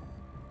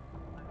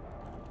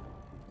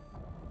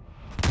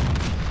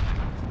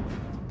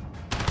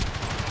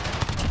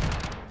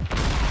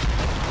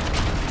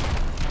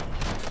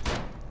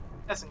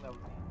 Guessing that was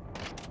me.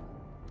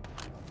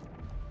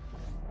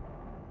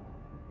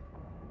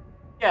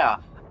 Yeah,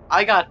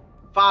 I got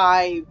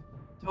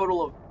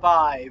total of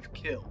 5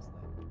 kills.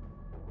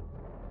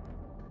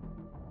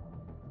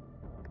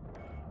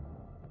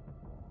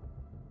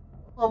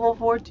 Level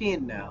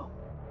 14 now.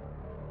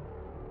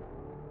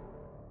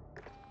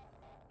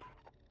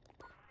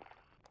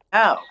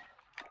 Now,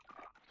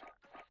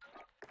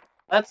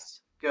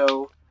 let's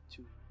go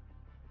to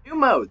new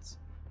modes.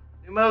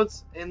 New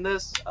modes in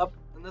this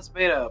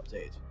beta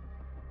update.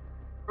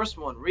 First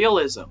one,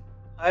 realism.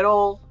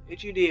 Idle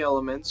HUD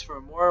elements for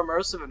a more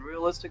immersive and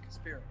realistic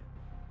experience.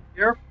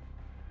 Here,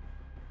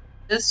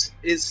 this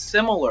is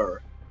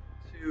similar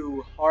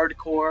to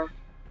hardcore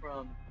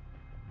from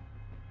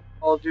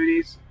Call of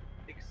Duty's,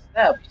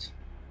 except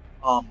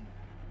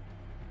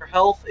your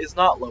health is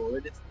not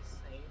lowered, it's the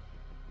same.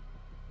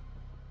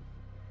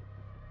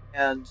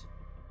 And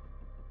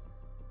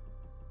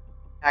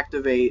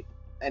activate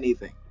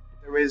anything.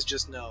 There is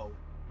just no.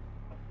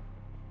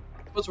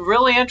 What's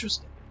really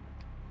interesting,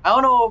 I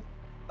don't know,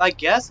 I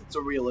guess it's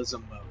a realism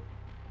mode.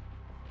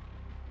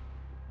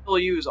 You'll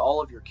use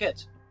all of your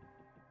kit.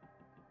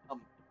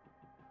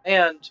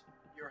 And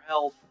your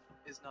health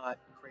is not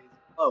crazy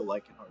low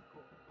like in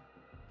hardcore.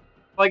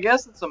 So I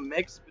guess it's a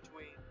mix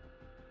between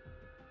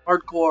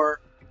hardcore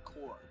and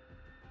core.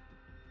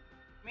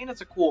 I mean,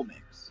 it's a cool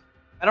mix.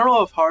 I don't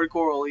know if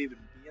hardcore will even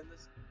be in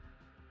this.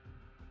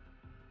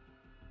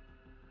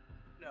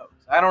 Who knows?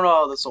 I don't know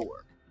how this will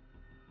work.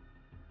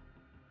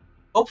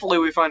 Hopefully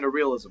we find a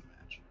realism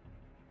match.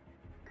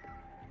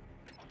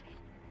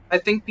 I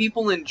think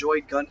people enjoy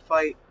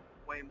gunfight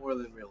way more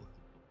than realism.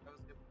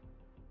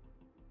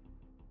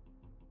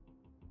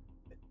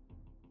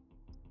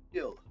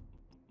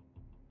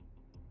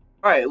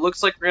 Alright, it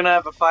looks like we're gonna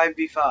have a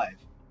 5v5.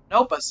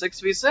 Nope, a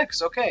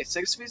 6v6. Okay,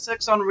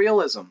 6v6 on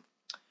realism.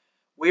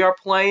 We are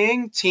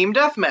playing Team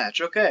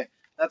Deathmatch. Okay,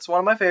 that's one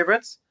of my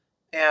favorites.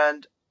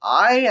 And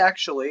I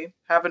actually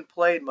haven't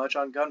played much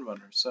on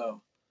Gunrunner,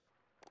 so...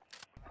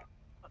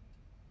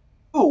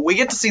 Ooh, we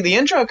get to see the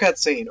intro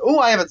cutscene. Ooh,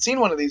 I haven't seen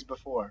one of these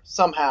before.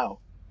 Somehow.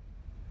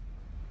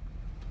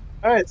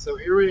 Alright, so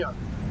here we are.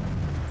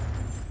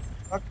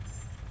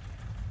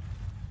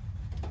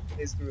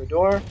 He's through a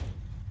door.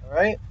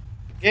 Alright.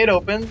 Gate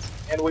opens,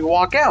 and we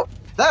walk out.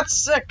 That's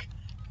sick!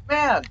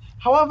 Man,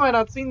 how have I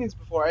not seen these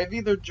before? I've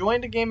either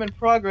joined a game in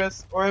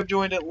progress, or I've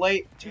joined it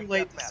too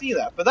late to see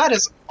that. But that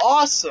is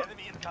awesome!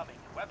 Enemy incoming.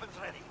 Weapons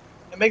ready.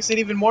 It makes it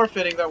even more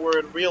fitting that we're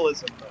in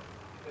realism mode.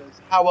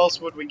 Because how else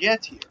would we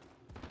get here?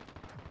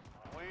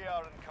 We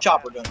are in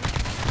Chopper gun.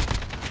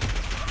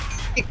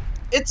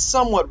 It's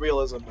somewhat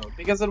realism mode,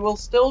 because it will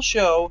still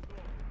show...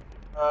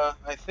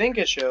 I think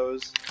it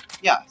shows...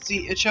 Yeah,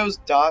 see, it shows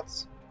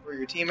dots where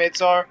your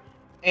teammates are,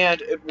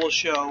 and it will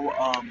show,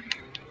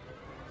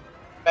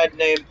 red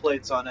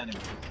nameplates on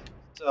enemies.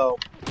 So,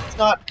 it's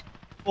not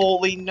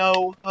fully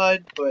no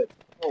HUD, but,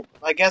 well,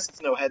 I guess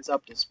it's no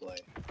heads-up display.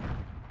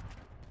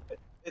 But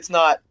it's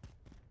not...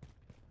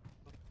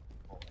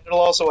 It'll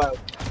also have...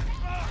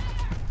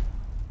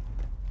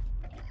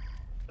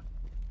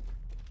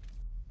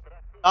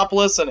 Stop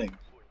listening.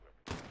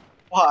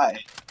 Why?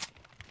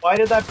 Why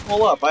did that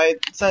pull up? I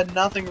said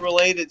nothing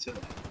related to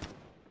that.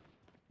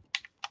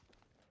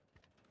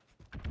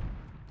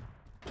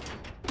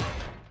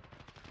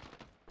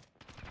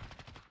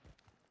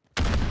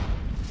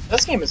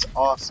 This game is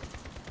awesome.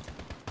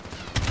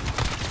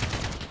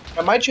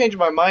 I might change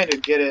my mind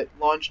and get it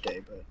launch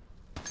day, but...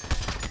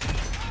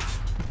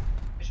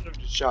 I should have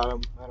just shot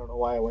him. I don't know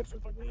why I went for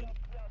the lead.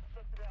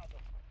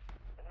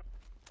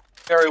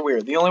 Very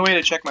weird. The only way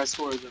to check my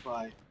score is if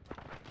I...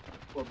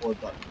 Scoreboard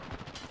button.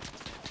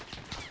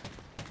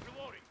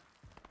 Reloading.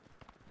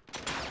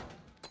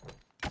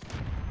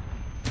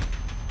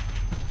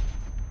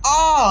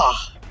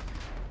 Ah!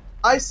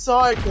 I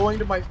saw it going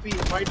to my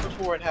feet right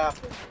before it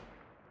happened.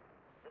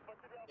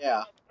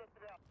 Yeah.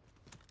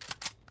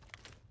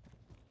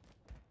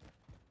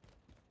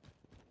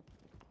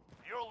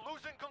 You're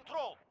losing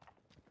control.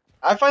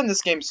 I find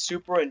this game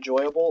super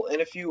enjoyable, and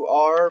if you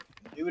are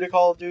new to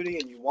Call of Duty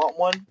and you want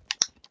one,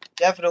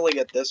 definitely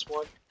get this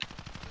one.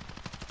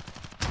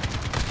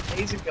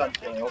 Amazing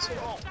gunplay also.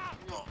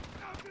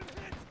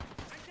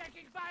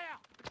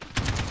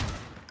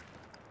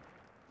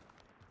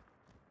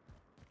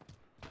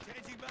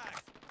 Changing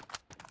back.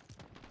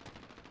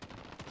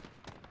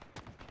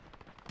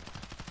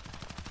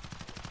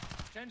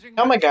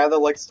 I'm a guy that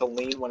likes to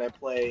lean when I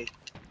play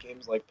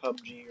games like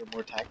PUBG or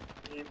more tactical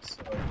games,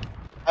 so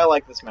I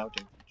like this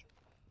mounting feature.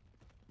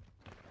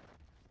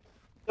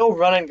 Still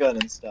run and gun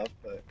and stuff,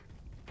 but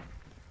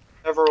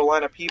whenever a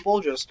line of people,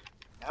 just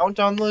mount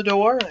on the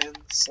door and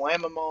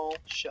slam them all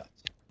shut.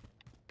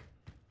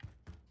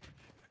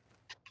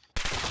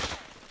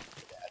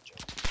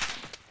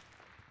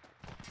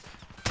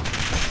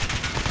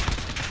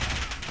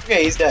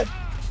 Okay, he's dead.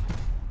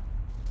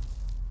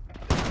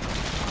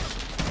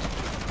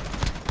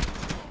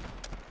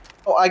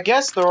 Oh, I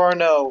guess there are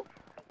no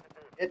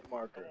hit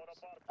markers.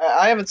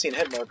 I haven't seen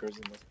hit markers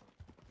in this one.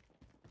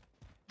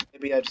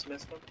 Maybe I just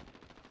missed them.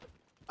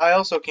 I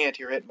also can't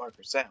hear hit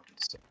marker sounds.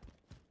 So.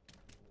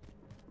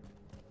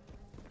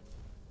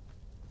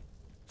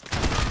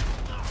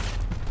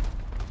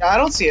 Yeah, I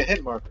don't see a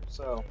hit marker,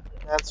 so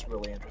that's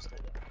really interesting.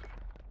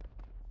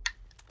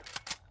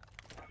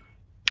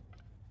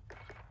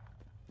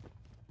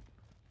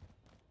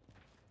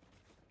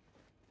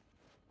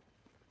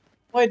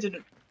 Why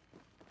didn't...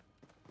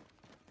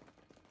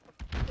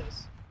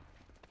 This.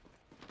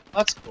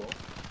 That's cool.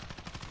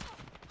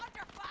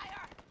 Under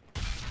fire!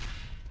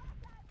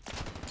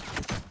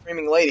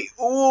 Screaming lady.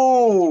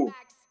 Ooh!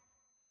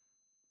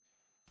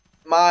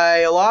 Am I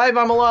alive?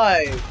 I'm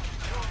alive!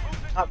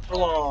 Not for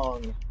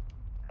long.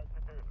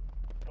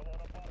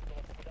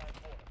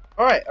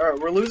 Alright,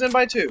 we're losing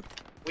by 2.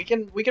 We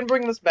can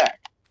bring this back.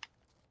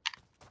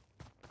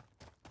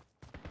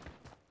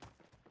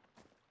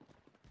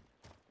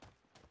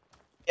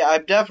 Yeah,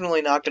 I'm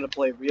definitely not gonna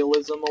play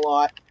realism a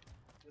lot.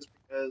 Just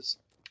because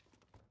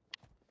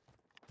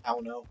I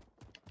don't know.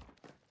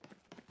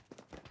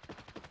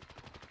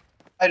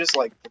 I just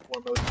like the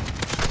 4 mode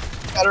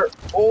better.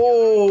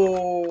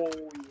 Oh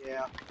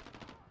yeah.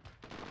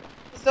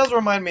 This does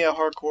remind me of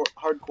hardcore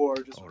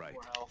just All with right.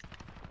 more health.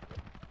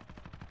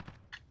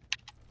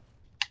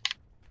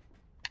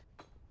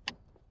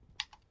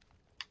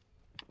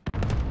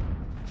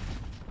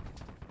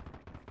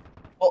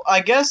 Well,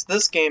 I guess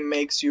this game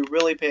makes you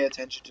really pay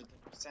attention to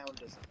the sound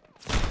design.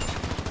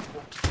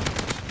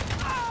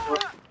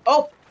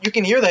 Oh, you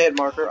can hear the hit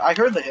marker. I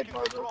heard the hit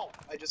marker.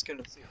 I just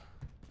couldn't see it.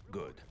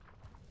 Good.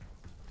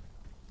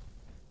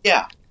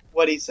 Yeah,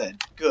 what he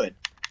said. Good.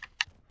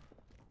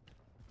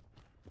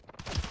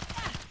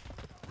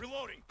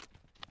 Reloading.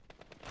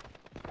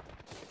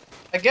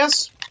 I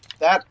guess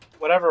that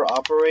whatever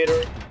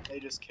operator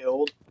they just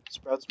killed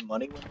sprouts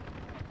money when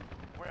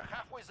We're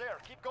halfway there.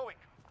 Keep going.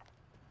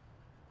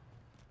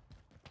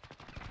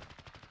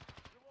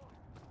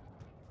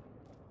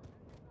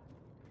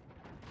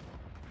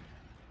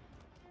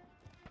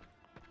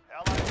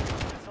 Allied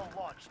missile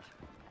launched.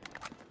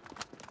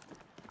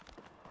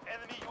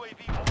 Enemy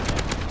UAV overhead.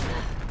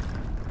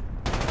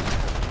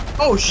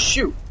 Oh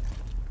shoot!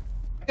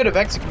 I could have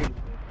executed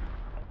me.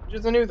 Which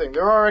is a new thing.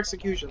 There are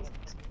executions in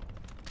this game.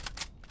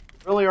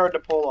 It's really hard to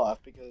pull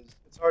off because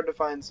it's hard to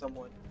find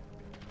someone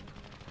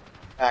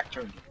back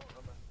turned.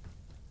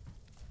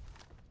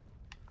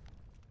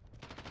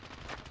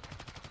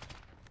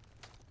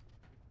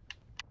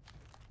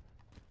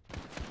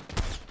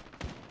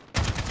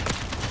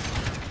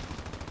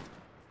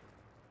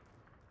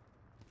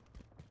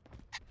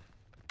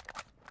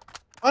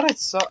 I thought I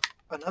saw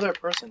another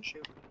person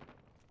shoot.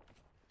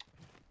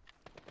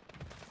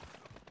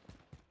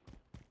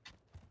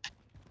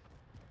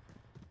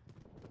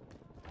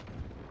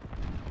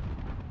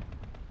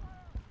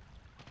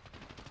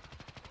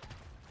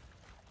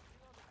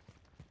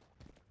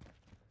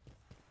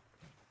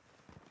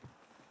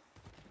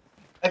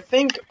 I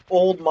think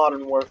old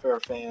Modern Warfare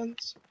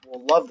fans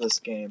will love this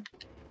game.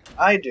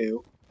 I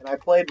do, and I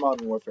played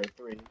Modern Warfare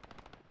 3.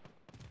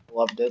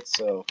 Loved it,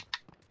 so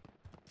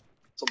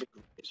this will be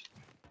great.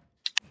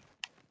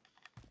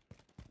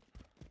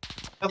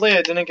 Sadly,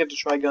 I didn't get to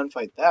try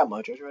Gunfight that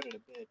much. I tried it a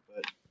bit,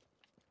 but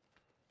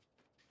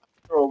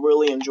I'll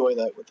really enjoy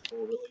that with the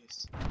full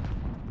release.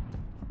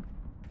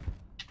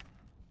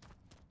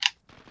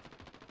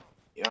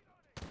 Yeah.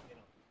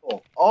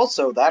 Cool.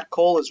 Also, that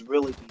coal is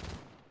really deep.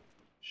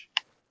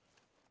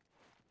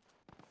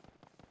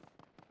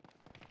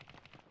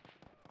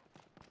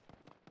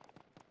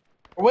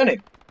 We're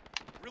winning.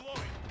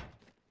 Reloading.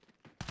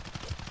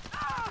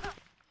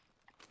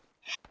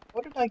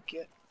 What did I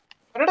get?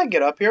 How did I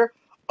get up here?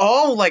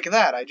 Oh, like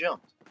that. I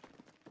jumped.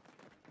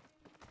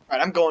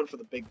 Alright, I'm going for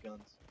the big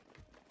guns.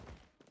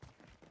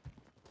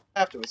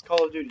 Have to. It's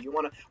Call of Duty. You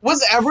wanna...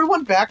 Was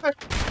everyone back there?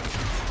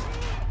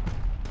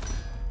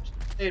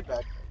 Stayed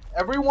back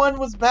there. Everyone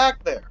was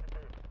back there.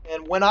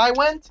 And when I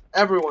went,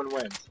 everyone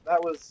went.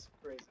 That was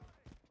crazy.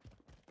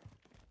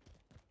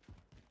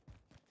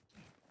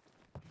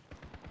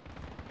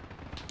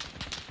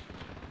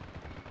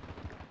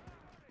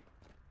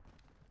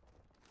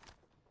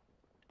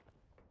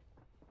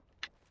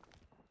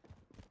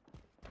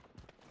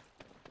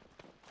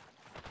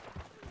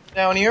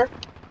 Down here.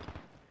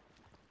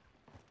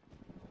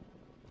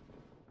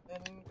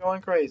 And going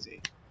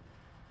crazy.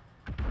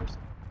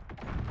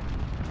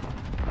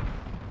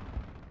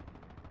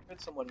 Heard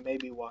someone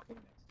maybe walking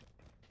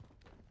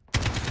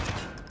next to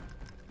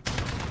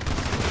me.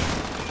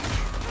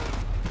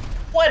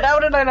 What? How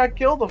did I not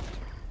kill them?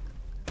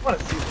 I wanna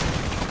see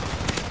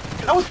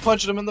them. I was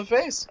punching him in the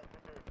face.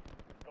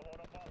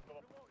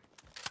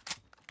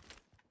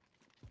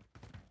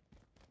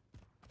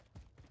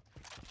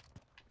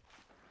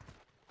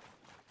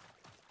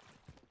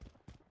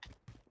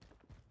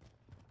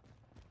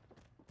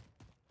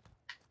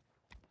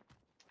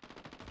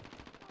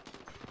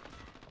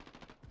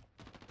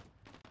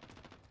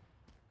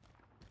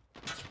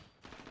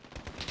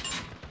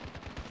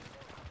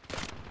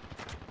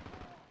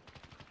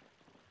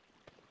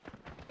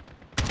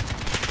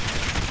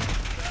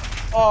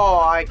 Oh,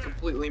 I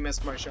completely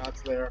missed my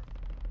shots there.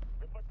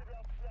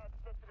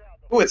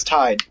 Ooh, it's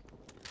tied.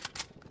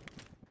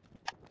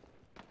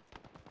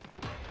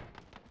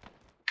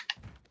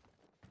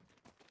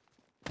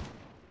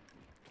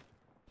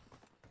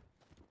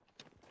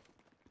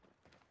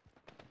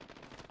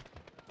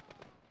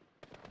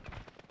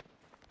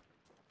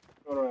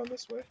 Going around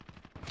this way.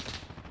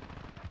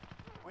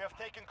 We have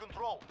taken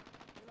control.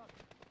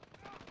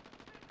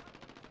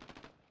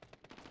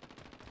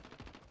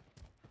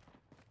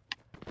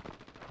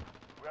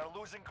 We're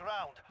losing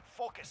ground.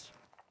 Focus.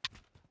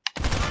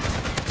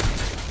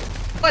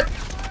 What?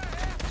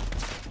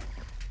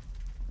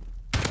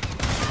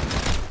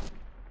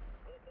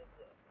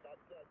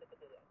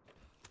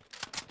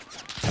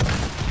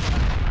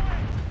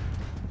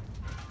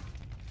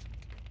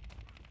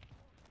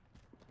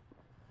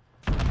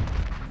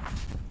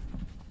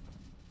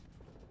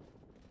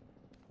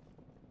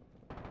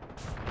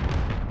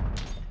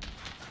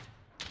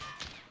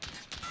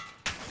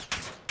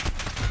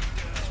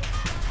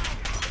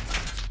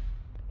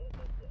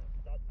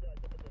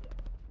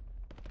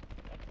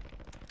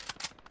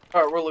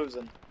 Alright, we're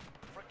losing.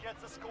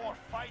 Forget the score.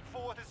 Fight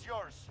for what is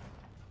yours.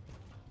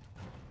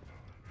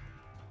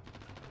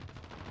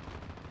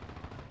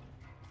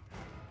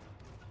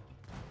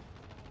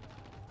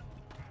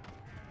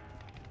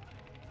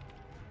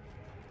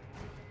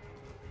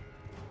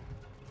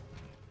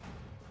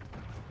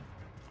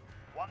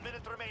 One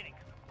minute remaining.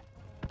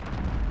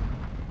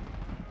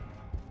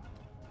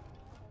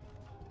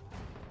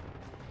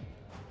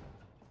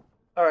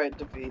 Alright,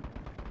 defeat.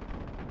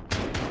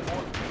 Changing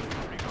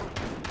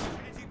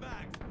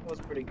back. That was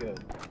pretty good.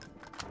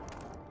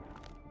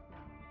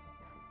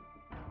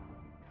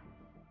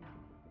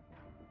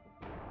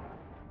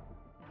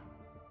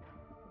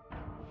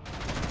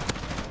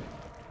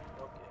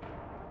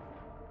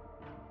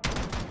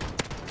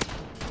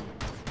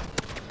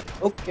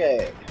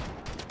 Okay.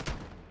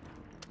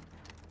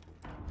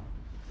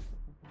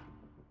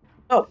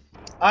 Oh,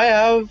 I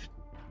have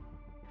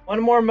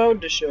one more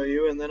mode to show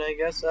you, and then I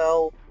guess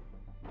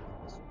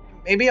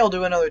maybe I'll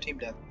do another team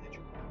deathmatch.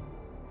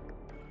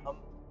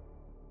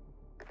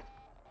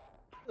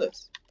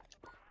 This.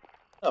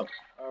 So,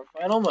 our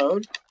final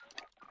mode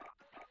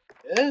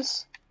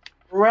is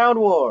Round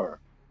War.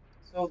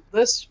 So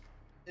this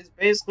is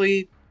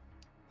basically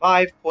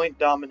 5-point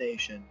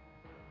domination.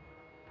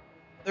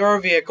 There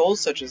are vehicles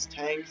such as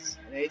tanks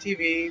and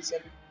ATVs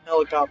and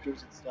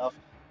helicopters and stuff,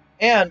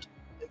 and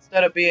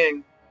instead of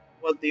being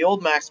what the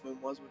old maximum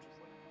was, which was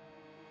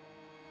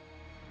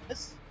like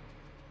this,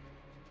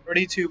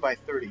 32 by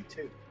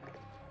 32.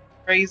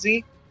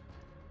 Crazy,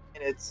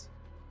 and it's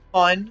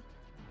fun,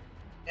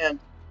 and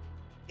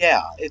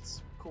yeah,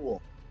 it's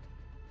cool.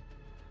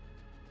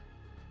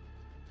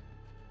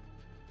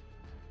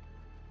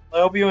 I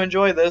hope you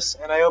enjoy this,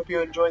 and I hope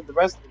you enjoyed the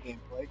rest of the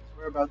gameplay, because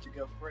we're about to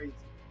go crazy.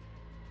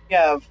 We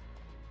have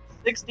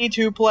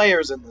 62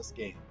 players in this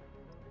game.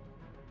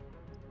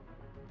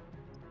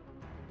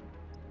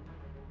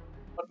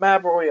 What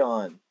map are we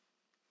on?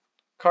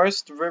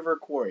 Karst River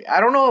Quarry. I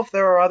don't know if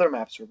there are other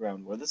maps for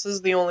Ground War. This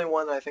is the only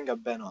one I think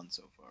I've been on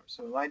so far,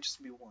 so it might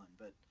just be one,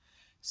 but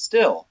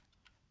still,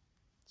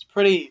 it's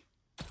pretty...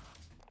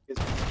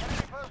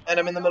 And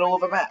I'm in the middle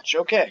of a match.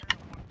 Okay.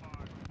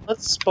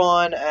 Let's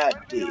spawn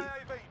at D.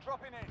 UAV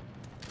dropping in.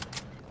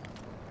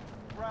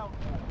 Round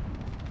war.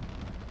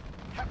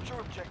 Capture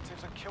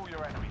objectives and kill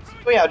your enemies.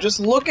 Oh yeah, just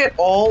look at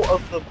all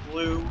of the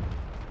blue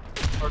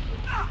markers.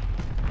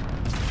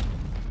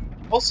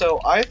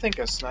 Also, I think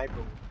a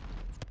sniper.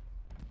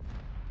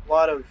 A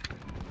lot of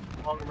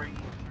long-range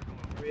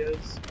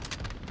areas.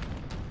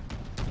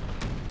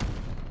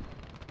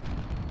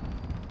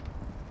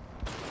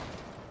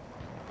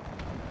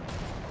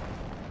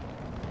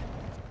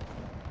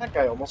 That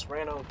guy almost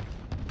ran over.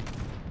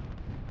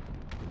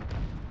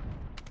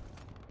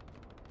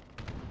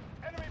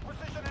 Enemy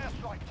precision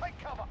airstrike. Take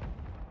cover.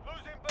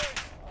 Losing B.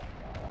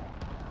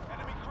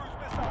 Enemy cruise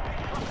missile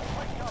incoming.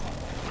 Take cover.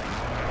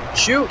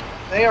 Shoot!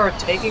 They are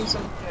taking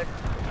some kick.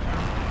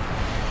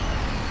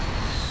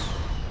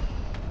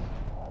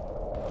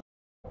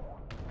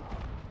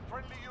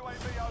 Friendly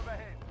UAV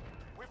overhead.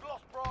 We've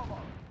lost Bravo.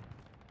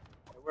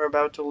 We're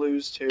about to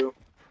lose too.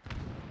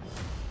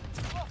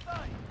 Lost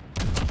A.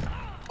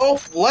 Oh,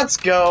 let's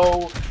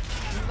go!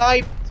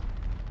 Sniped!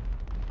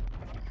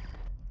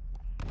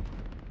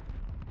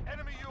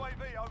 Enemy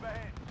UAV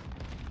overhead.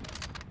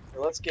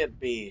 Let's get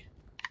B.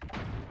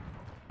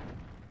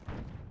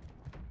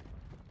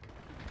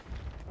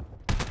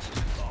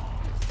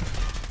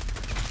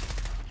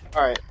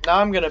 Alright, now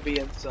I'm gonna be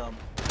in some.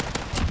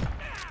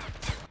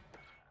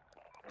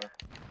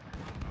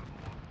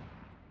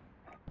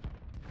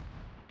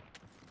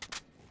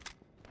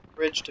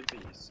 Bridge to B,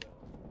 so.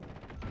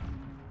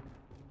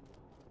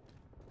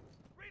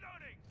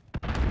 Reloading.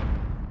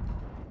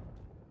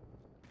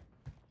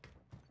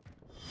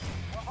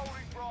 We're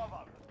holding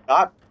Bravo.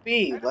 Not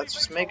B. Enemy Let's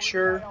just make missile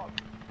sure in AO.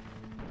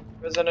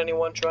 there isn't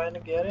anyone trying to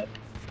get it.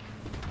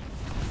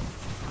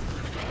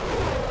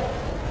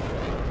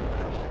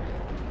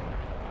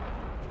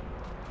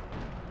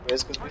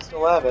 Because we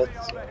still have it.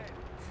 So.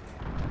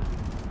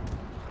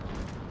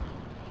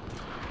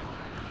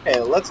 Okay,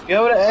 let's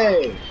go to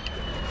A.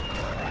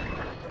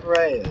 Where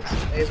A is.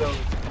 A's over.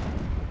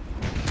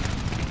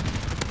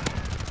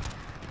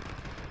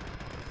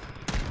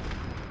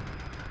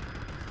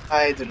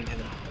 I didn't hit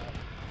him with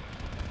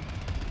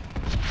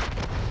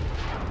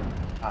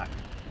that. Alright.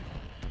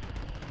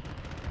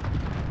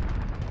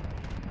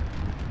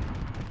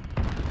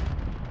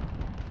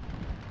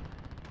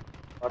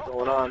 What's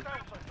going on?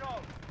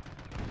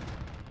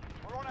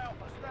 We're on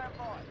Alpha. Stand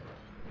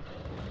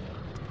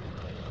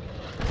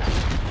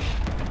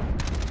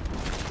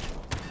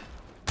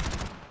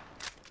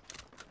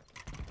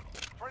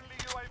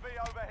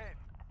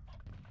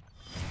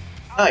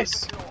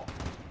Nice. secure.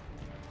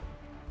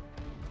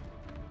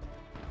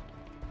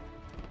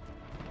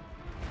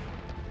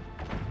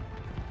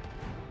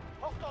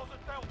 Hostiles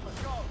at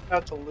Delta, go.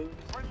 About to lose.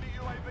 Friendly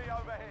UAV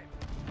overhead.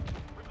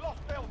 We've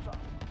lost Delta.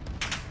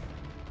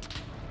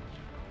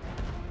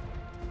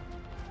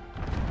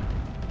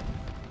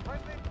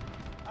 Friendly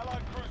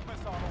Allied cruise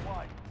missile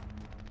away.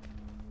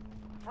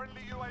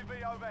 Friendly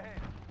UAV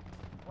overhead.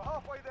 We're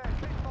halfway there.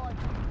 Keep fighting.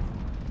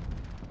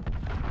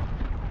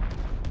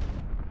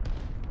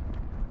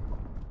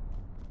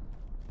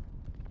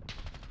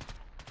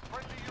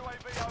 Friendly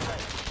UAV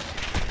overhead.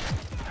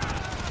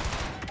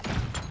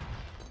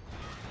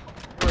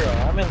 Here we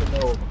are. I'm in the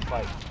middle of a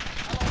fight.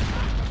 Allied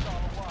cruise missile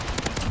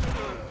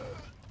away.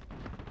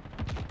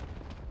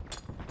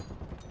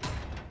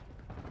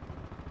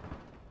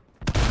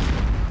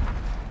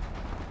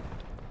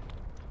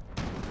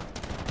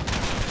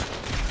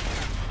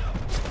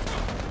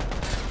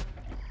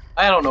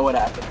 I don't know what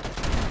happened.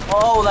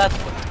 Oh, that's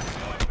what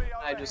UAV I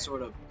overhead. just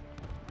sort of.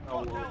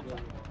 Oh, Got well, Delta.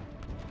 well.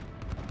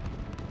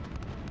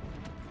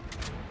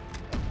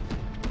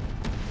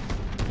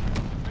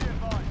 Be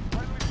advised,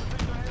 friendly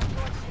precision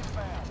airstrike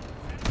inbound.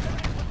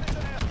 Enemy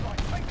precision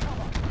airstrike, take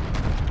cover.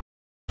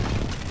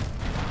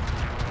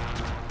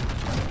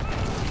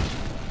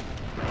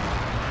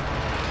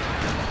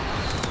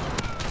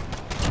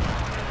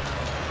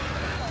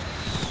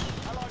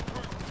 Allied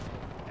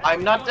cruise.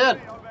 I'm not dead.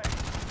 Enemy overhead.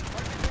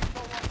 Friendly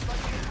missile on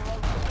station for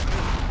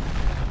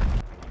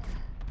overhead.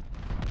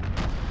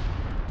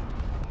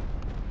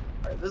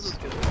 Alright, this is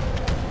good.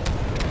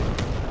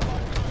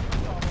 Allied cruise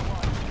missile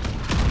away.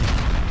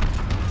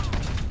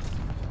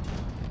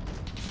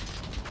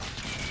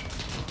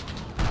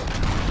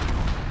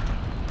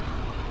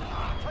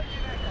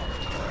 Taking Echo.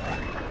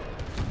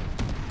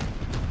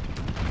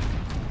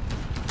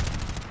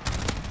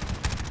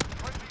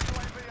 Friendly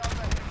UAV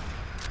overhead.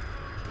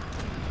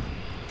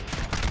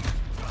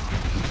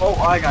 Oh,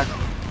 I got you.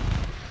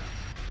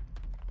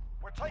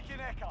 We're taking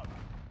Echo.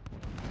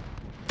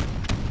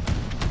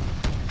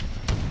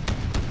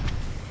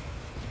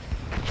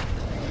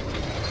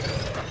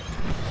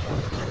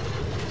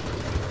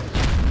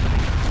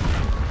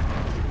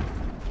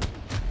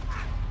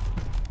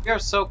 We are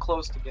so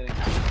close to getting.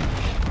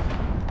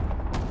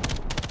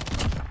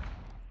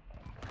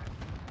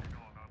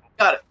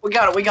 Got it. We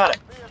got it. We got it.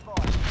 Be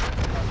advised,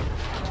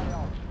 friendly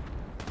AO.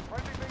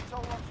 Friendly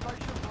VTOL on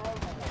station for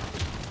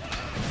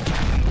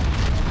overwatch.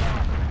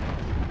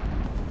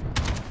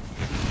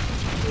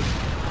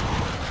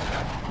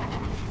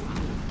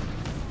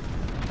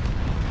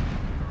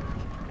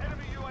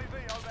 Enemy UAV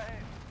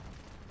overhead.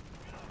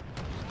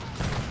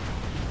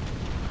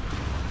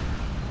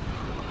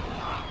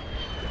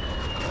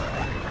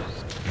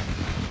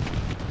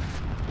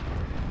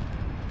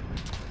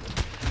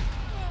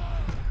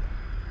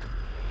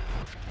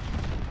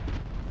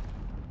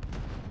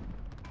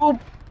 Boop.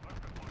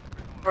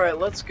 Alright,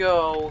 let's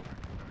go.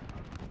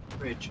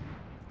 Bridge.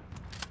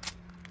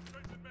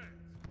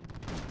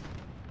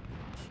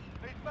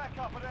 Need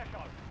backup at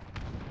Echo.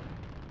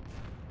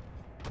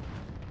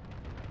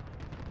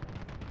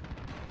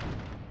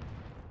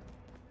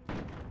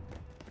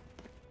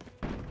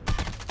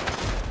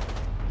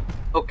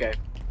 Okay.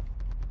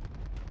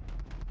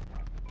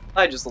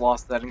 I just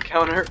lost that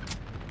encounter.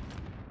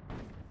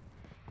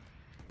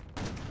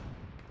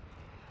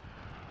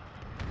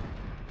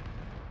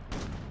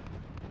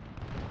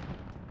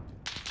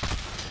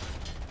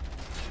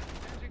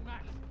 Changing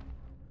mag.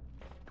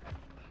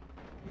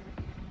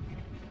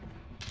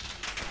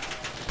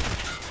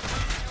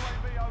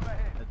 UAV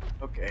overhead.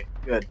 Okay,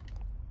 good.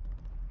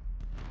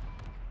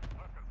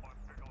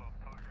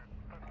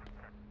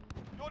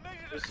 You're needed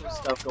There's at some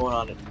target. stuff going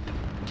on. Enemy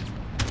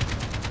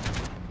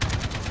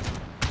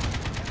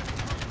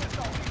cruise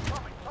missile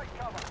incoming. Take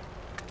cover.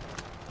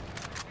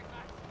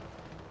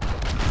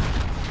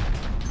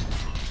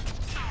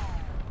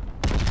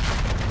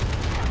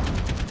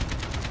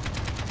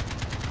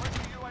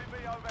 Friendly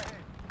UAV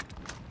overhead.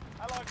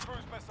 Allied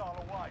cruise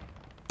missile away.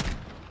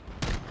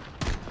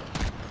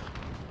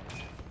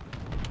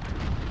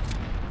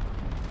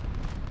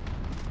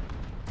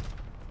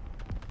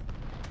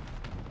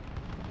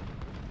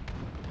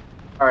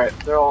 Alright,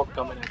 they're all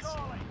coming in.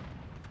 Charlie.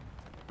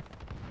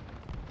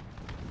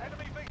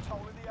 Enemy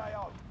VTOL in the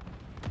AO.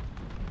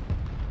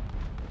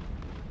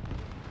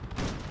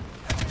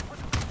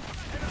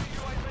 Enemy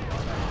UAV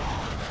overhead.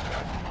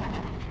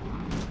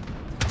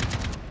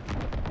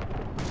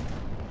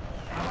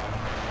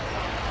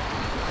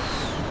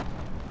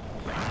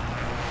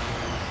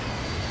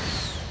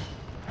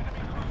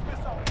 Enemy cruise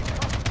missile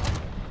incoming.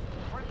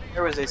 Friendly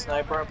There was a UAV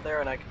sniper overhead. up there,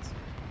 and I can see.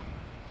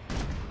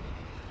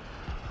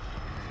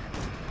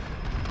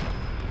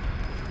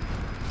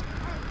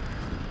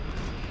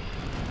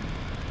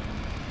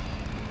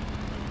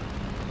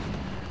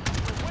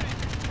 We're winning.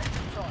 Take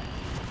your time.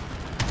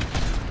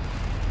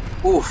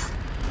 Oof.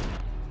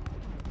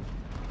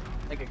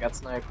 I think I got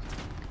sniped.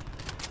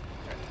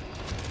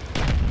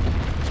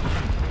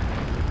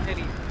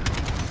 Pity.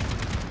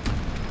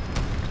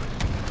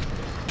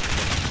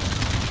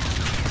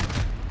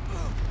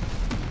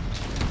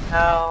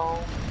 Now,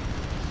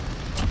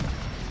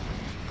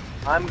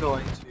 I'm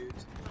going to.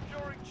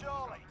 Securing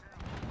Charlie.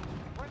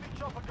 Friendly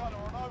chopper gunner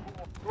on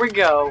Overwatch. Here we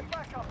go.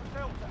 Back up at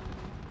Delta.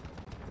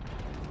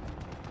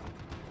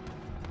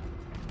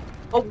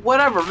 Oh,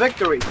 whatever.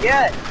 Victory.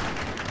 Yeah.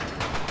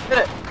 Did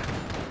it.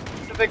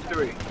 It's a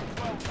victory.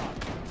 Well done.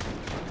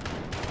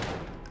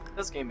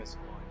 This game is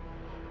fun.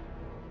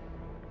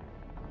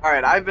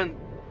 Alright, I've been an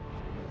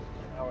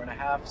hour and a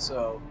half,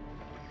 so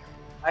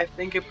I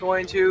think I'm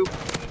going to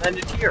end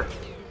it here.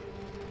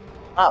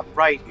 Ah,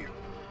 right here.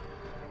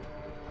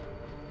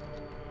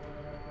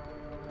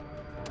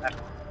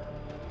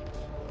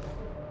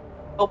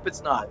 Hope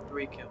it's not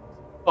 3 kills.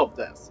 Hope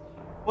this.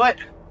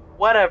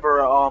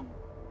 Whatever,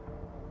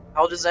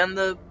 I'll just end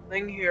the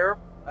thing here.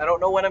 I don't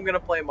know when I'm gonna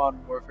play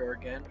Modern Warfare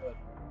again, but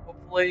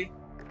hopefully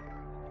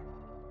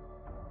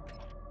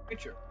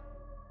future.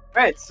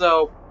 Alright,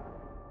 so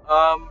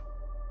I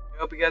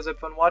hope you guys had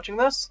fun watching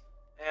this,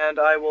 and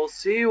I will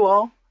see you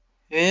all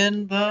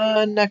In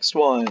the next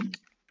one.